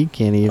he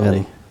can't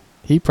even.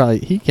 He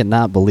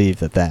cannot believe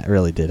that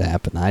really did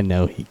happen. I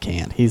know he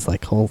can't. He's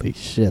like, holy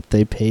shit!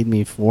 They paid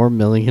me $4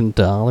 million.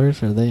 Are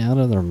they out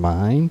of their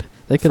mind?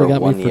 They could have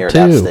got me for 2.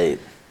 At App State.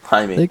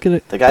 I mean,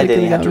 the guy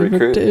didn't have to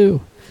recruit.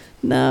 2.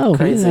 No,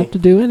 he didn't have to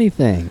do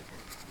anything.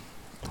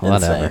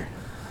 Whatever.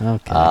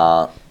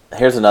 Okay.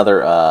 Here's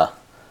another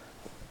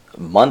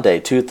Monday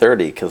 2:30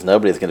 because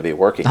nobody's going to be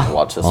working to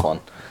watch this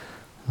one.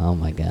 Oh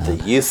my God. The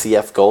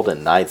UCF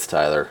Golden Knights,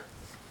 Tyler.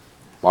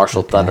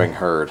 Marshall Thundering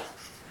Herd.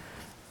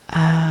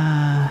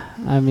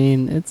 I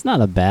mean, it's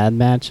not a bad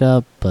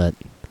matchup, but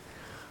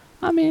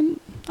I mean,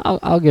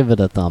 I'll give it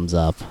a thumbs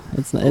up.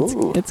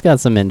 It's got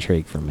some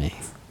intrigue for me.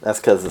 That's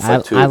because it's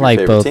like two of your like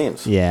favorite both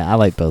teams. Yeah, I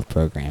like both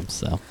programs.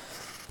 So.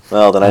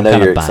 Well, then I know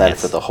you're excited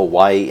biased for the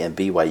Hawaii and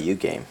BYU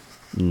game.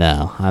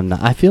 No, I'm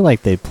not. I feel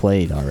like they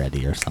played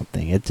already or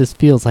something. It just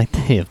feels like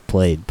they have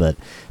played, but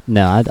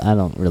no, I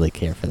don't really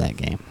care for that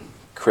game.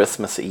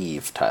 Christmas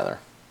Eve, Tyler.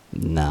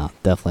 No,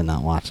 definitely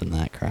not watching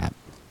that crap.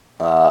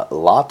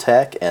 La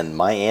Tech and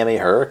Miami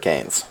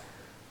Hurricanes.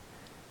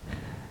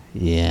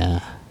 Yeah,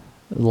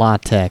 La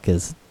Tech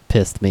has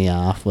pissed me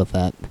off with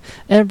that.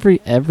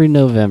 Every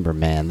November,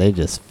 man, they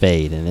just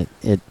fade, and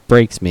it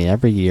breaks me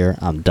every year.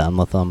 I'm done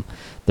with them.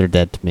 They're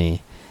dead to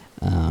me.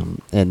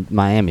 And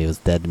Miami was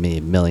dead to me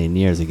a million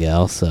years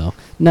ago, so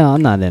no,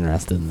 I'm not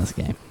interested in this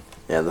game.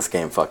 Yeah, this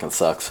game fucking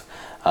sucks.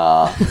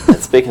 And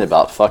speaking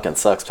about fucking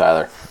sucks,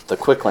 Tyler, the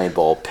Quick Lane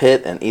Bowl,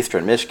 Pitt and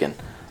Eastern Michigan.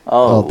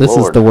 Oh, this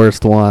Lord. is the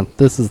worst one.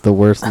 This is the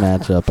worst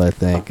matchup, I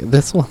think.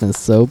 This one is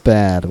so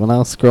bad. When I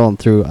was scrolling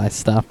through, I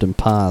stopped and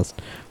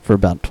paused for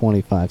about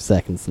 25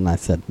 seconds, and I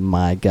said,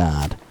 my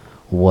God,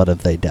 what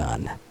have they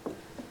done?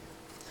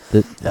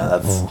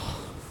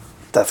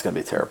 That's going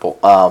to be terrible.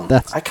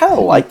 I kind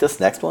of like this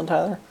next one,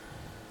 Tyler.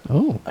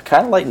 Oh. I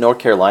kind of like North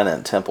Carolina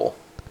and Temple.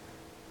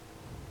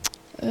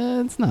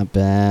 It's not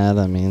bad.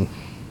 I mean,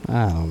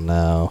 I don't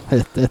know.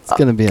 It's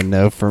going to be a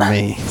no for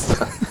me.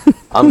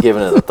 I'm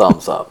giving it a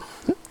thumbs up.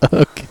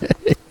 Okay.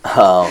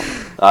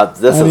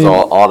 This is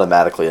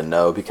automatically a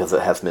no because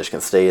it has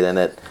Michigan State in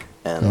it.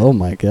 And oh,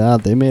 my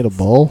God. They made a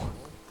bowl?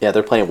 Yeah,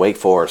 they're playing Wake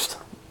Forest.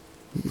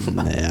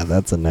 Yeah,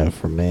 that's a no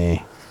for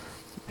me.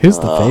 Who's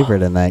the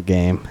favorite in that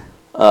game?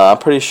 I'm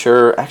pretty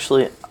sure,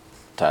 actually,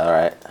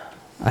 Tyler,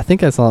 I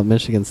think I saw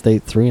Michigan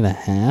State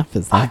 3.5.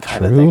 Is that I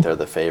kind of true? think they're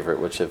the favorite,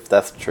 which if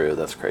that's true,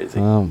 that's crazy.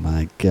 Oh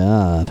my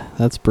God,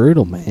 that's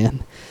brutal,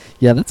 man.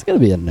 Yeah, that's gonna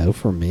be a no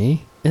for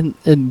me.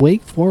 And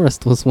Wake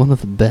Forest was one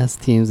of the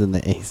best teams in the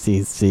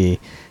ACC,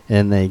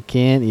 and they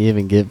can't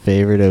even get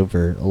favored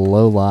over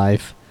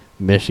low-life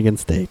Michigan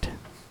State.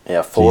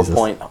 Yeah,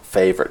 4-point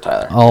favorite,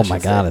 Tyler. Oh my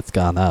God, it's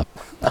gone up.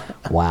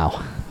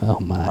 Wow. Oh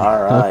my.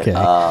 All right.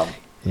 Okay.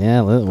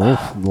 Yeah, a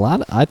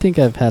lot. I think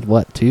I've had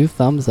 2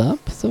 thumbs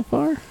up so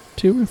far,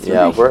 2 or 3.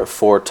 Yeah, we're at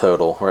 4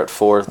 total. We're at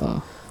 4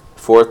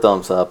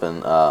 thumbs up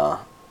and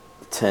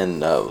 10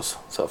 no's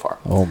so far.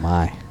 Oh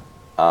my.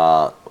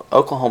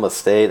 Oklahoma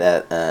State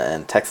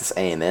and Texas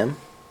A&M.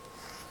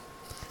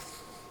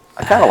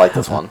 I kind of like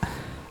this one.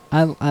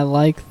 I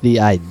like the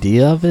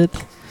idea of it,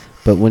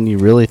 but when you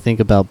really think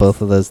about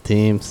both of those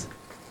teams,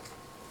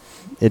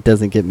 it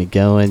doesn't get me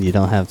going. You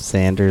don't have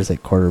Sanders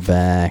at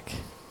quarterback.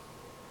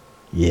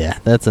 Yeah,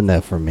 that's a no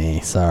for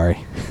me.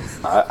 Sorry.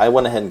 I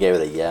went ahead and gave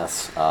it a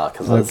yes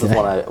because this is Okay.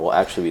 one I will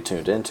actually be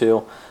tuned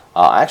into.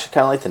 I actually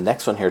kind of like the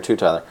next one here too,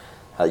 Tyler.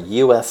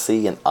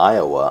 USC and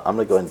Iowa. I'm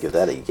going to go ahead and give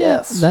that a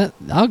yes. That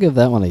I'll give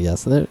that one a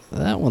yes.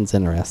 That one's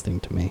interesting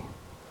to me.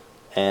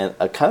 And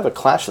a kind of a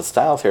clash of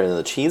styles here in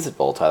the Cheez-It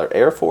Bowl, Tyler.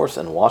 Air Force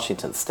and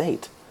Washington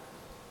State.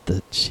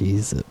 The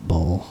Cheez-It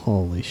Bowl.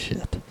 Holy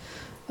shit.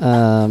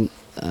 No,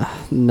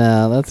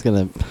 that's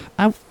gonna.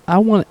 I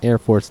want Air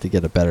Force to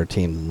get a better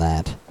team than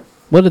that.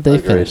 What did they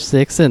Agreed. finish?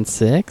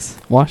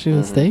 6-6.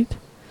 Washington State.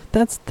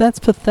 That's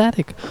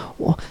pathetic.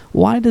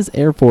 Why does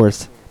Air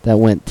Force that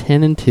went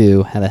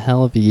 10-2 had a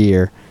hell of a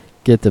year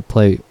get to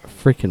play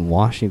freaking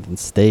Washington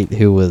State,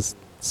 who was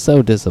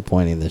so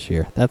disappointing this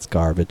year? That's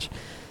garbage.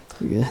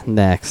 Yeah,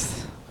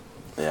 next,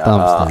 Yeah,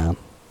 thumbs down.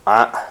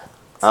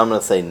 I'm going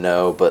to say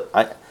no, but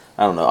I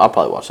don't know. I'll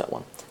probably watch that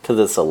one because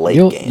it's a late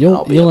game.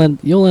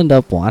 You'll end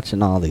up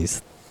watching all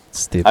these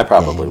stupid. I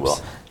probably games. will.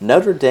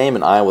 Notre Dame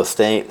and Iowa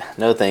State.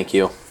 No, thank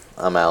you.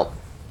 I'm out.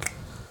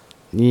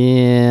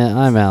 Yeah,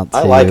 I'm out too.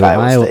 I like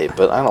Iowa State,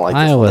 but I don't like this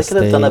Iowa one. They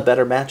could have done a State.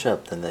 better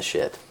matchup than this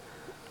shit.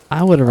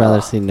 I would have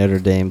rather seen Notre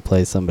Dame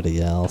play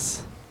somebody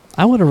else.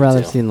 I would have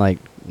rather too. seen like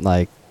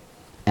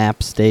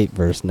App State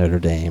versus Notre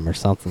Dame or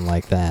something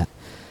like that.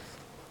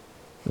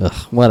 Ugh,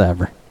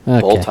 whatever.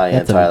 Okay, Bowl tie-in,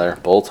 that's Tyler.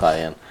 Bowl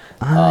tie-in.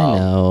 I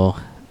know.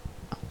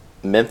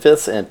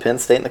 Memphis and Penn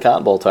State in the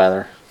Cotton Bowl,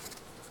 Tyler.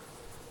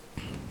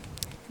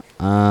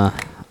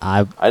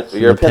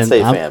 You're a Penn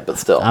State fan, but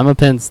still. I'm a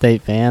Penn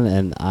State fan,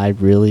 and I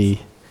really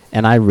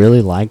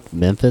liked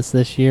Memphis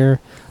this year.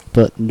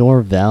 But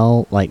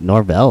Norvell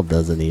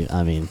doesn't even.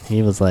 I mean,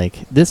 he was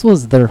like, this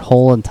was their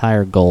whole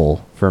entire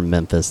goal for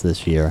Memphis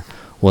this year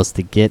was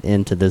to get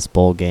into this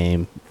bowl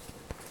game,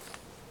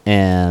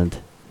 and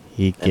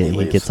he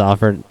gets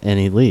offered and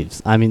he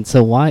leaves. I mean,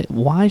 so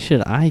why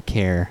should I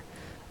care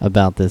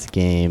about this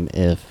game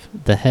if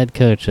the head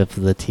coach of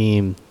the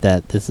team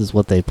that this is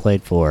what they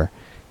played for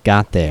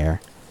got there?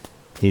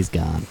 He's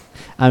gone.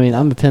 I mean,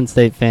 I'm a Penn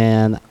State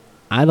fan.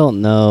 I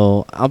don't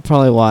know. I'll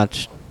probably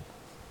watch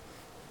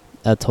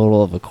a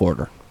total of a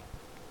quarter.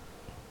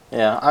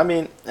 Yeah, I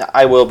mean,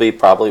 I will be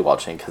probably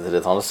watching because it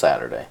is on a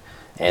Saturday.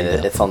 And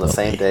it's on the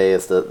same day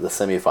as the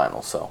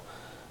semifinals, so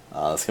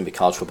it's going to be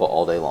college football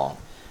all day long.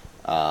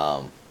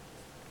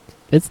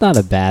 It's not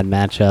a bad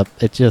matchup.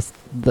 It just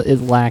it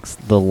lacks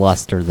the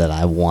luster that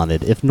I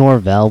wanted. If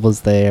Norvell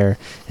was there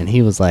and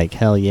he was like,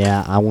 hell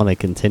yeah, I want to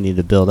continue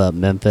to build up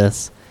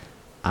Memphis,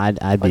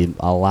 I'd be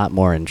a lot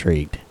more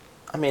intrigued.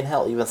 I mean,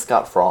 hell, even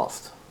Scott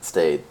Frost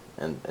stayed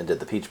and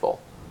did the Peach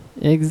Bowl.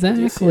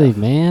 Exactly,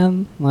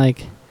 man.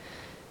 Like,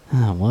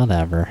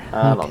 whatever.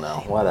 I don't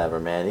know. Whatever,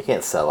 man. You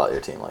can't sell out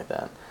your team like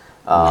that.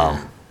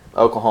 Nah.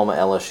 Oklahoma,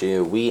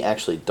 LSU. We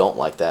actually don't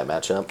like that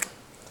matchup.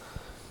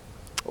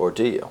 Or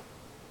do you?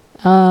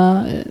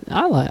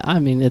 I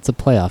mean, it's a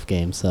playoff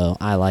game, so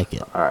I like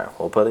it. All right,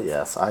 we'll put it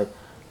yes. I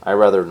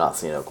rather have not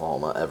seen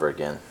Oklahoma ever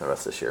again the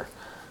rest of this year.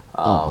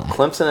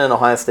 Clemson and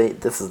Ohio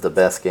State. This is the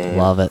best game.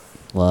 Love it.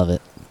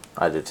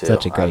 I do too.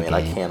 Such a great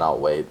I game. cannot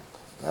wait.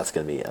 That's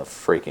going to be a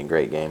freaking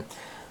great game.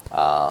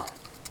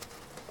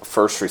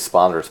 First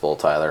Responders Bowl,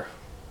 Tyler.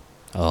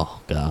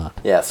 Oh God.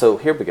 Yeah, so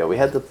here we go. We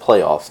had the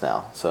playoffs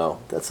now. So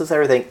this is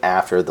everything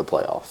after the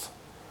playoffs.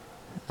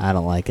 I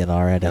don't like it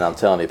already. And I'm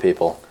telling you,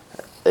 people,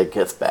 it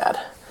gets bad.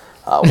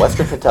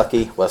 Western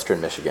Kentucky,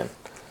 Western Michigan.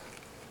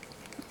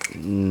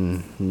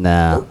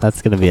 No,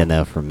 that's going to be a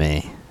no for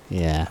me.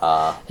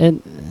 Yeah.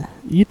 And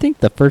you think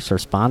the First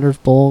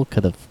Responders Bowl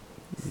could have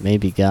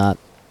maybe got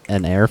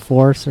an Air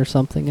Force or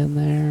something in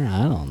there?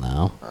 I don't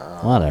know.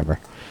 Whatever.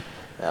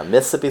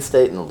 Mississippi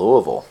State and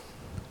Louisville.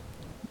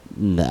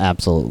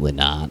 Absolutely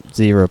not.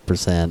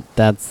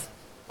 0%.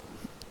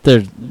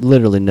 There's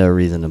literally no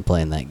reason to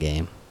play in that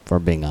game, for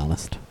being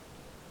honest.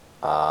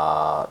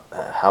 How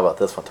about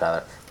this one,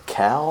 Tyler?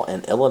 Cal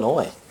and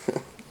Illinois.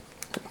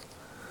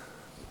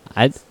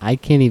 I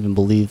can't even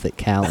believe that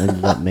Cal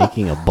ended up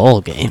making a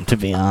bowl game, to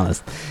be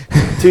honest.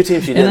 Two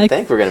teams you And didn't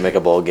think were going to make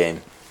a bowl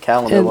game.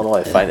 Cal and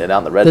Illinois fighting it out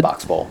in the Red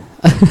Box Bowl.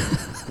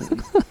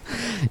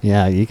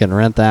 Yeah, you can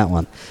rent that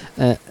one.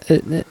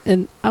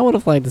 And I would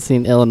have liked to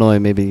seen Illinois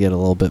maybe get a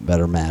little bit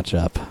better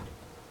matchup.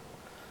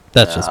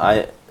 That's just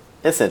me.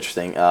 It's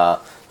interesting.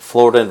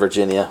 Florida and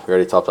Virginia. We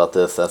already talked about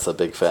this. That's a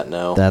big fat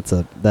no. That's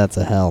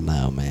a hell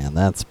no, man.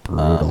 That's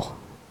brutal.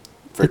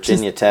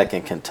 Virginia Tech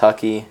and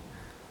Kentucky.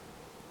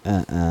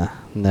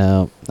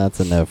 No, that's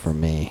a no for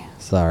me.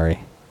 Sorry.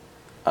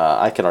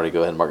 I can already go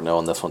ahead and mark no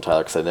on this one,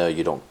 Tyler, because I know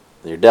you don't.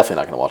 You're definitely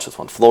not going to watch this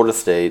one. Florida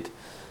State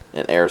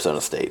and Arizona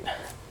State.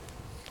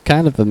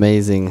 Kind of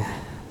amazing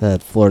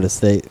that Florida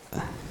State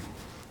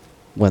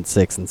went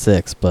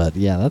 6-6, but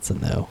yeah, that's a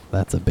no.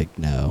 That's a big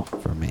no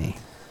for me.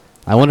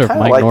 I wonder if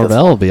Mike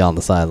Norvell will be on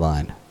the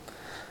sideline.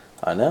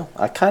 I know.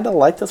 I kind of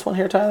like this one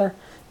here, Tyler.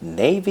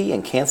 Navy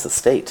and Kansas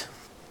State.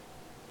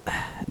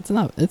 It's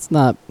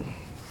not.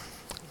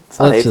 It's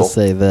not let's hateful. just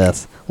say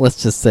this.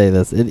 Let's just say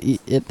this.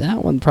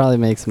 That one probably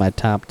makes my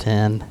top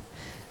 10,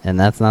 and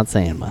that's not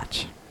saying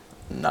much.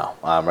 No,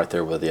 I'm right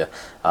there with you.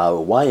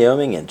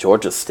 Wyoming and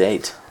Georgia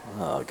State.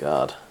 Oh,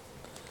 God.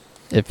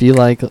 If you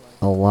like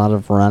a lot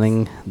of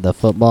running the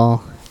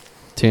football,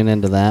 tune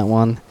into that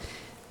one.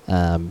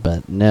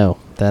 But no,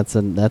 that's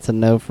a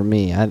no for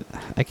me. I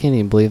can't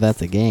even believe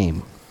that's a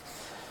game.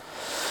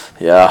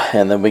 Yeah,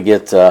 and then we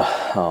get,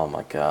 oh,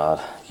 my God,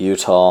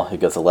 Utah, who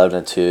gets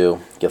 11-2,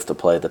 gets to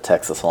play the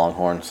Texas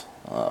Longhorns.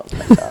 Oh,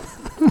 my God.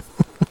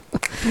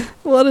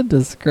 What a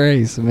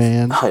disgrace,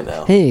 man. I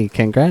know. Hey,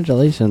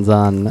 congratulations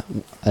on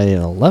an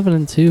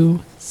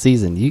 11-2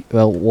 season.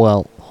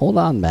 Well, hold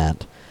on,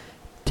 Matt.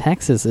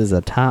 Texas is a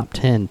top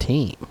 10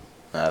 team.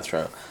 That's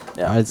right.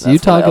 Yeah, Is that's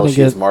Utah one of gonna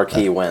LSU's get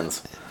marquee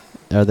wins.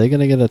 Are they going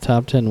to get a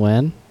top 10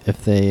 win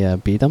if they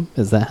beat them?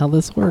 Is that how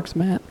this works,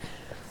 Matt?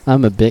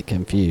 I'm a bit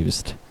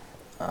confused.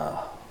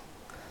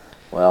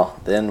 Well,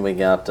 then we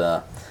got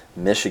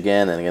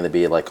Michigan, and going to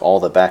be like all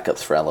the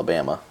backups for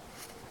Alabama.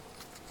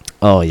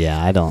 Oh,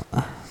 yeah,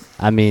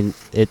 I mean,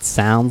 it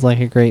sounds like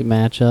a great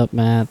matchup,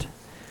 Matt,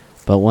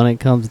 but when it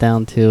comes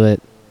down to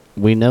it,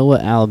 we know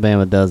what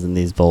Alabama does in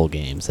these bowl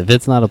games. If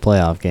it's not a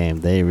playoff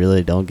game, they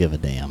really don't give a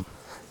damn.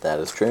 That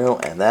is true,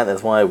 and that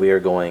is why we are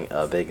going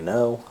a big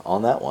no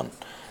on that one.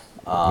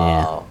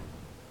 Yeah.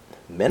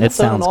 Minnesota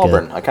and sounds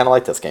Auburn. good. I kind of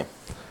like this game.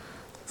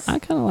 I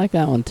kind of like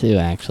that one too,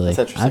 actually.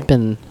 That's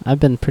interesting. I've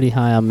been pretty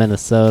high on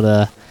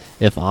Minnesota.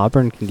 If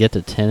Auburn can get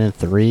to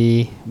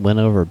 10-3, win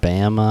over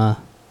Bama,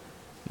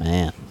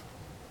 man,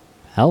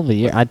 hell of a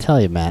year. I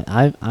tell you, Matt.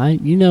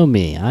 You know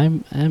me.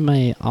 I'm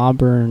a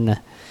Auburn.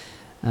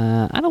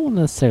 I don't want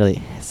to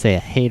necessarily say a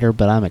hater,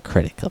 but I'm a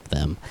critic of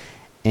them.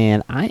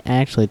 And I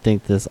actually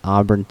think this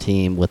Auburn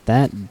team, with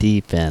that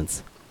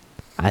defense,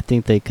 I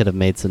think they could have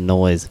made some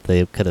noise if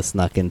they could have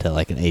snuck into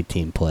like an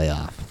 18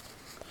 playoff.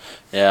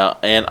 Yeah,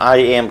 and I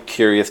am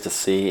curious to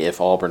see if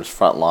Auburn's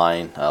front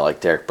line,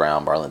 like Derek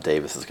Brown, Marlon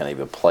Davis, is going to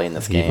even play in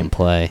this game. Even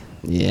play,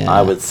 yeah.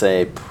 I would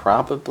say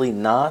probably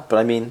not, but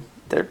I mean,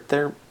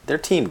 they're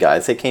team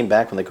guys. They came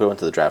back when they went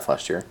to the draft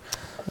last year.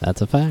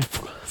 That's a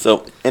fact.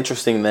 So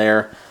interesting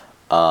there.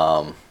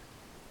 And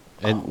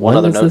One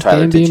other note,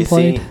 Tyler,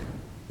 played?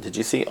 Did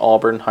you see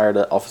Auburn hired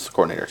an offensive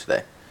coordinator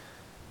today?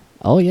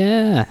 Oh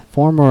yeah,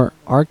 former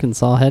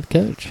Arkansas head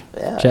coach.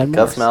 Yeah, Chad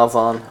Gus Morris.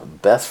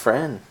 Malzahn, best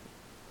friend,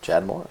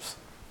 Chad Morris.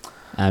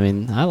 I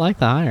mean, I like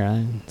the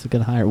hire. It's a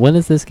good hire. When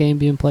is this game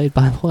being played,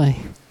 by the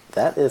way?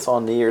 That is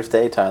on New Year's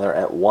Day, Tyler,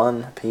 at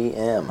 1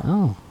 p.m.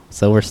 Oh,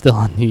 so we're still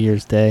on New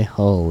Year's Day.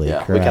 Holy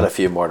Yeah, crap! we got a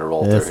few more to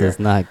roll This through is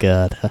here. not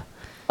good.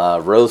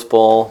 Rose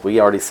Bowl, we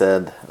already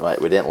said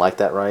right, we didn't like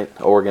that, right?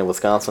 Oregon,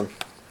 Wisconsin.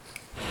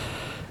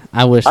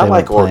 I wish I they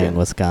like were playing Oregon.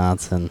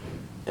 Wisconsin.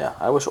 Yeah,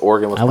 I wish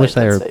Oregon was I playing wish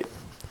they Penn were- State.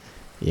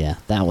 Yeah,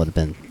 that would have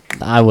been.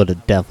 I would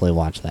have definitely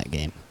watched that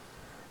game.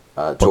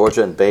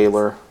 Georgia and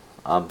Baylor,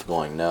 I'm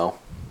going no.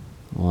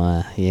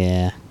 Well,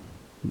 yeah,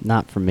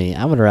 not for me.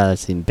 I would have rather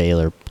seen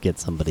Baylor get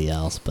somebody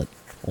else, but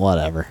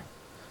whatever.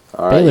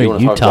 All right, Baylor, you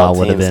want to talk Utah about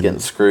would've teams been- getting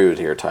screwed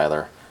here,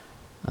 Tyler.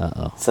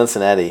 Uh-oh.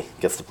 Cincinnati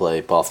gets to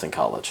play Boston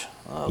College.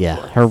 Oh, Yeah,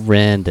 boy.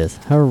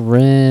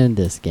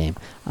 horrendous game.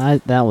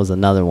 That was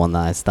another one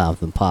that I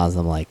stopped and paused.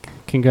 I'm like,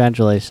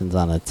 congratulations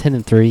on a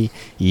 10-3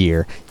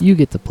 year. You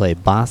get to play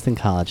Boston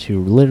College, who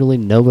literally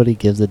nobody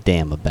gives a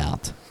damn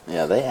about.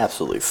 Yeah, they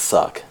absolutely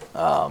suck.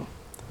 I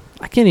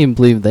can't even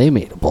believe they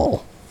made a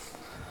bowl.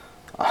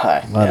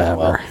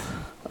 Whatever.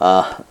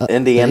 Whatever.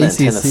 Indiana and ACC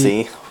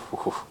Tennessee.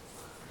 Whew,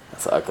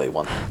 that's an ugly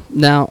one.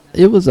 Now,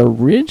 it was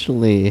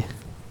originally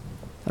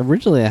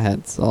I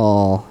had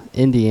saw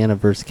Indiana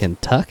versus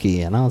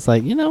Kentucky, and I was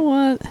like, you know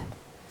what?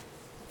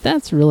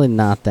 That's really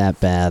not that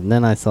bad. And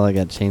then I saw it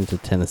got changed to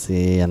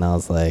Tennessee, and I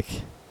was like,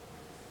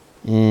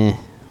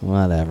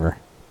 whatever.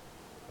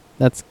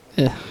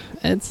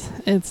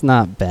 It's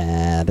not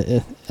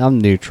bad. I'm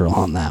neutral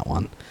on that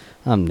one.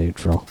 I'm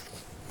neutral.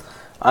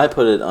 I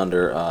put it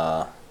under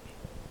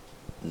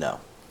no.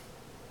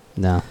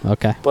 No,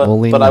 okay. But we'll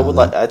lean but I no would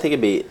then. like. I think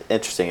it'd be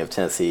interesting if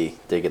Tennessee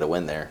did get a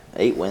win there.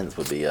 8 wins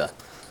would be a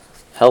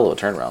hell of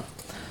a turnaround.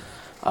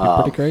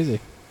 Pretty crazy.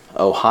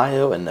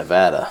 Ohio and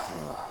Nevada.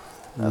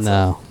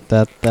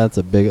 That's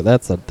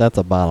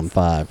a bottom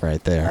 5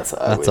 right there. That's an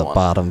ugly a one.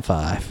 bottom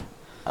 5.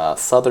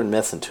 Southern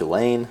Miss and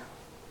Tulane.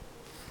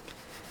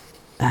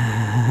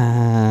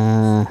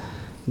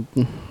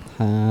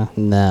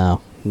 No.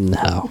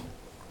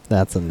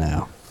 That's a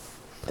no.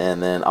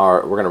 And then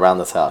we're going to round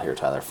this out here,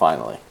 Tyler,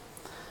 finally.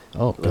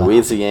 Oh, God.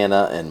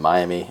 Louisiana and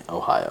Miami,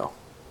 Ohio.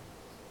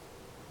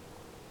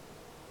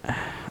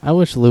 I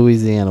wish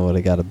Louisiana would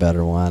have got a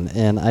better one,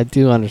 and I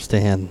do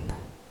understand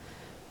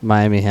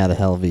Miami had a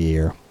hell of a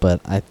year,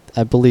 but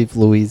I believe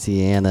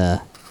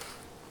Louisiana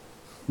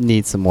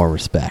needs some more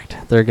respect.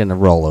 They're going to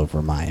roll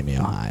over Miami,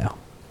 Ohio.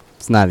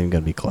 It's not even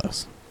going to be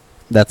close.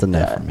 That's a no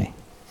Yeah. for me.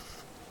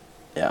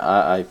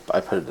 Yeah, I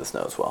put it as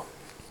no as well.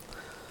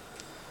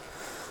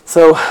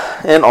 So,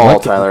 in all,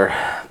 What ga- Tyler,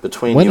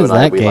 between when you is and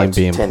I, that we game liked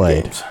being 10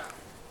 played? games.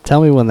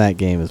 Tell me when that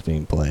game is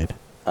being played.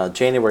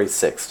 January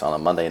 6th on a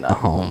Monday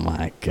night. Oh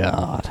my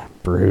God,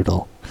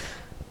 brutal.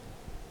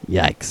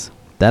 Yikes.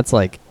 That's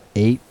like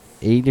 8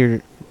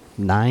 or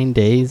 9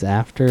 days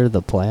after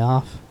the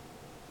playoff.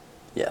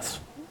 Yes.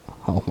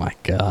 Oh my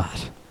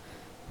God.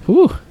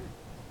 Whew.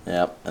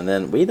 Yep. And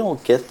then we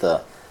don't get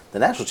the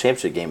national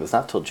championship game. It's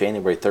not till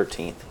January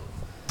 13th.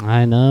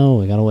 I know.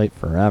 We gotta wait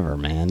forever,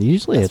 man.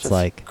 Usually That's it's just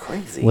like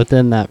crazy.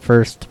 within that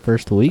first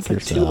week It's like or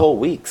so. 2 whole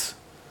weeks.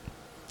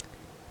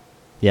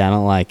 Yeah, I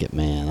don't like it,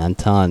 man. I'm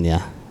telling you,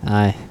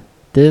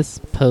 this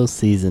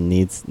postseason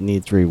needs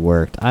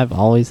reworked. I've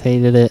always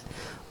hated it,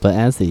 but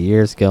as the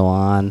years go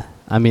on,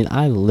 I mean,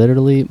 I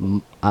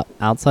literally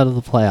outside of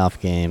the playoff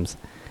games,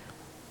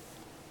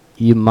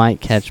 you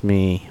might catch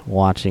me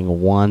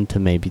watching 1 to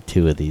maybe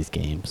 2 of these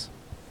games,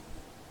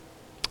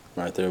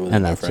 Right there with you,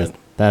 and my friend.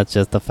 that's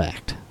just a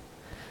fact.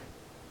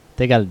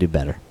 They got to do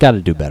better. Got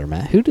to do better,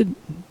 Matt.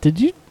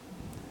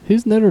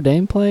 Who's Notre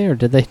Dame play, or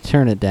did they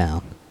turn it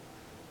down?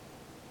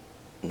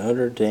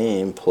 Notre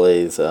Dame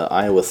plays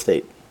Iowa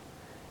State.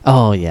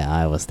 Oh yeah,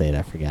 Iowa State.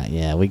 I forgot.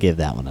 Yeah, we gave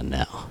that one a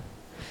no.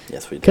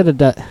 Yes, we did.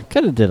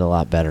 Could have did a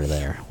lot better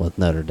there with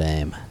Notre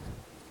Dame.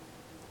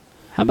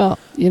 How about,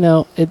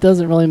 it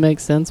doesn't really make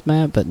sense,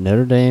 Matt, but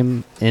Notre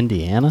Dame,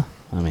 Indiana?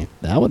 I mean,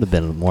 that would have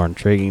been more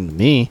intriguing to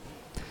me.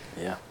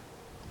 Yeah,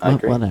 I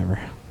agree.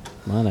 Whatever.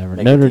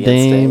 Make Notre it the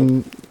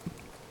Dame,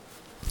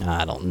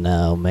 I don't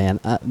know, man.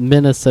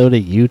 Minnesota,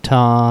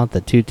 Utah,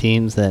 the 2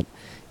 teams that,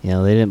 they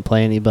didn't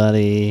play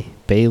anybody.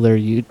 Baylor,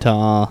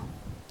 Utah.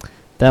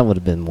 That would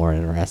have been more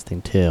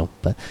interesting, too.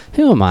 But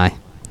who am I?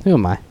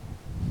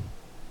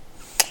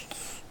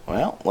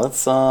 Well,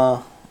 let's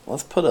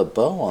put a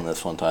bow on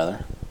this one,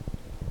 Tyler.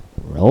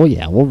 Oh,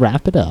 yeah, we'll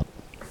wrap it up.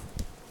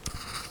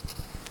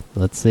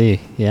 Let's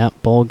see. Yeah,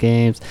 bowl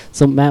games.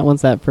 So, Matt,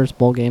 when's that first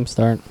bowl game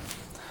start?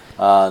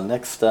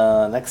 Next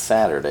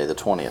Saturday, the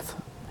 20th.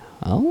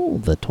 Oh,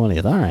 the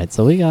 20th. All right.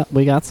 So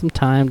we got some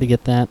time to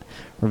get that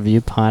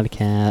review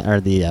podcast, or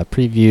the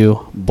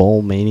preview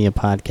Bowl Mania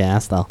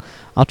podcast.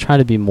 I'll try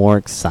to be more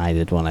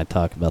excited when I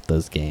talk about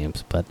those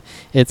games, but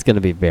it's going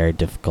to be very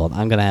difficult.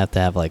 I'm going to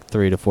have like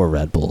 3 to 4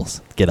 Red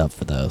Bulls to get up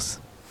for those.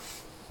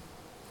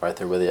 Right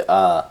there with you.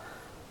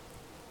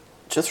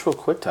 Just real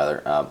quick,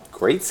 Tyler.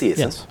 Great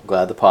season. Yes.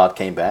 Glad the pod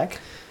came back.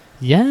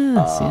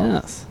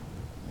 Yes.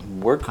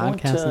 We're going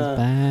Podcast is to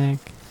back.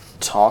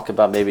 talk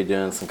about maybe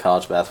doing some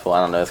college basketball.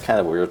 I don't know. It's kind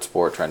of a weird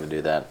sport trying to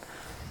do that.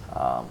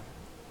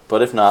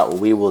 But if not,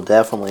 we will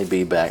definitely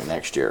be back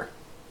next year.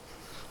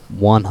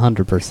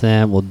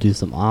 100%. We'll do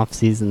some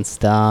off-season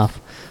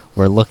stuff.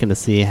 We're looking to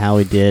see how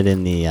we did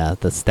in the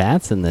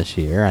stats in this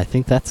year. I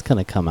think that's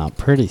going to come out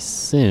pretty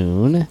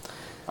soon.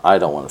 I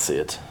don't want to see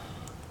it.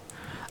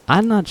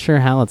 I'm not sure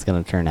how it's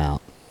going to turn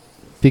out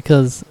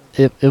because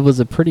it was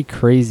a pretty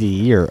crazy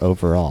year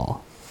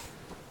overall.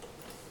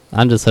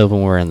 I'm just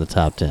hoping we're in the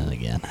top 10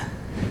 again.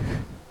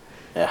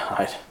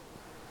 Yeah,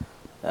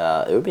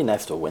 it would be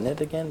nice to win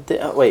it again.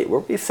 Wait, were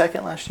we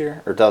second last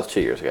year? Or that was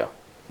 2 years ago?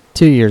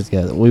 2 years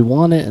ago. We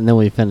won it, and then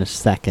we finished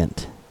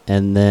second.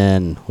 And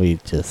then we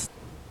just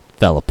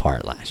fell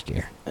apart last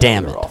year. Yeah,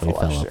 Damn we it, were awful we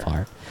fell last year.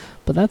 apart.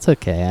 But that's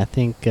okay. I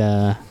think,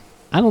 I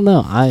don't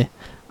know.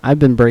 I've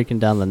been breaking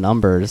down the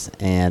numbers,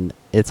 and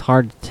it's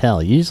hard to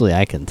tell. Usually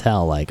I can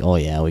tell, like, oh,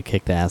 yeah, we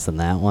kicked ass in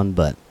that one.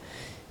 But,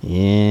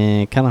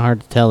 yeah, kind of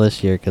hard to tell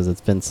this year because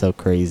it's been so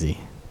crazy.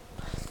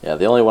 Yeah,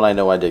 the only one I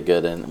know I did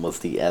good in was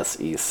the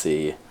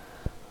SEC.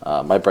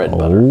 My bread and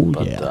butter.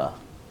 But, yeah.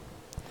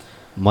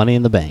 Money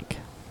in the bank.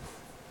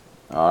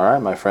 All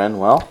right, my friend.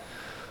 Well,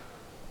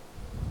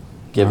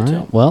 give it to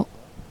him. Well,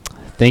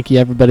 thank you,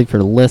 everybody,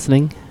 for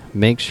listening.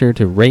 Make sure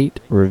to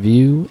rate,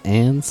 review,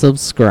 and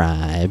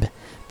subscribe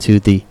to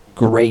the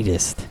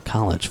greatest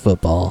college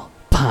football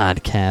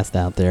podcast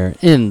out there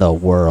in the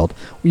world.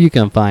 You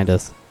can find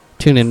us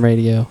TuneIn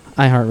Radio,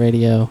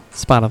 iHeartRadio,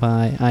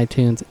 Spotify,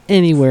 iTunes,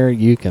 anywhere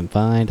you can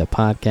find a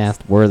podcast,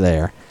 we're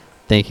there.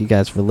 Thank you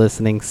guys for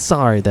listening.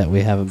 Sorry that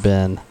we haven't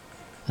been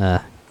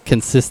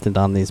consistent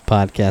on these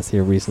podcasts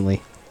here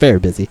recently. Very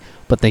busy.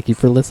 But thank you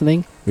for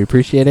listening. We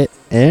appreciate it.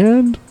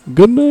 And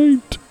good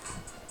night.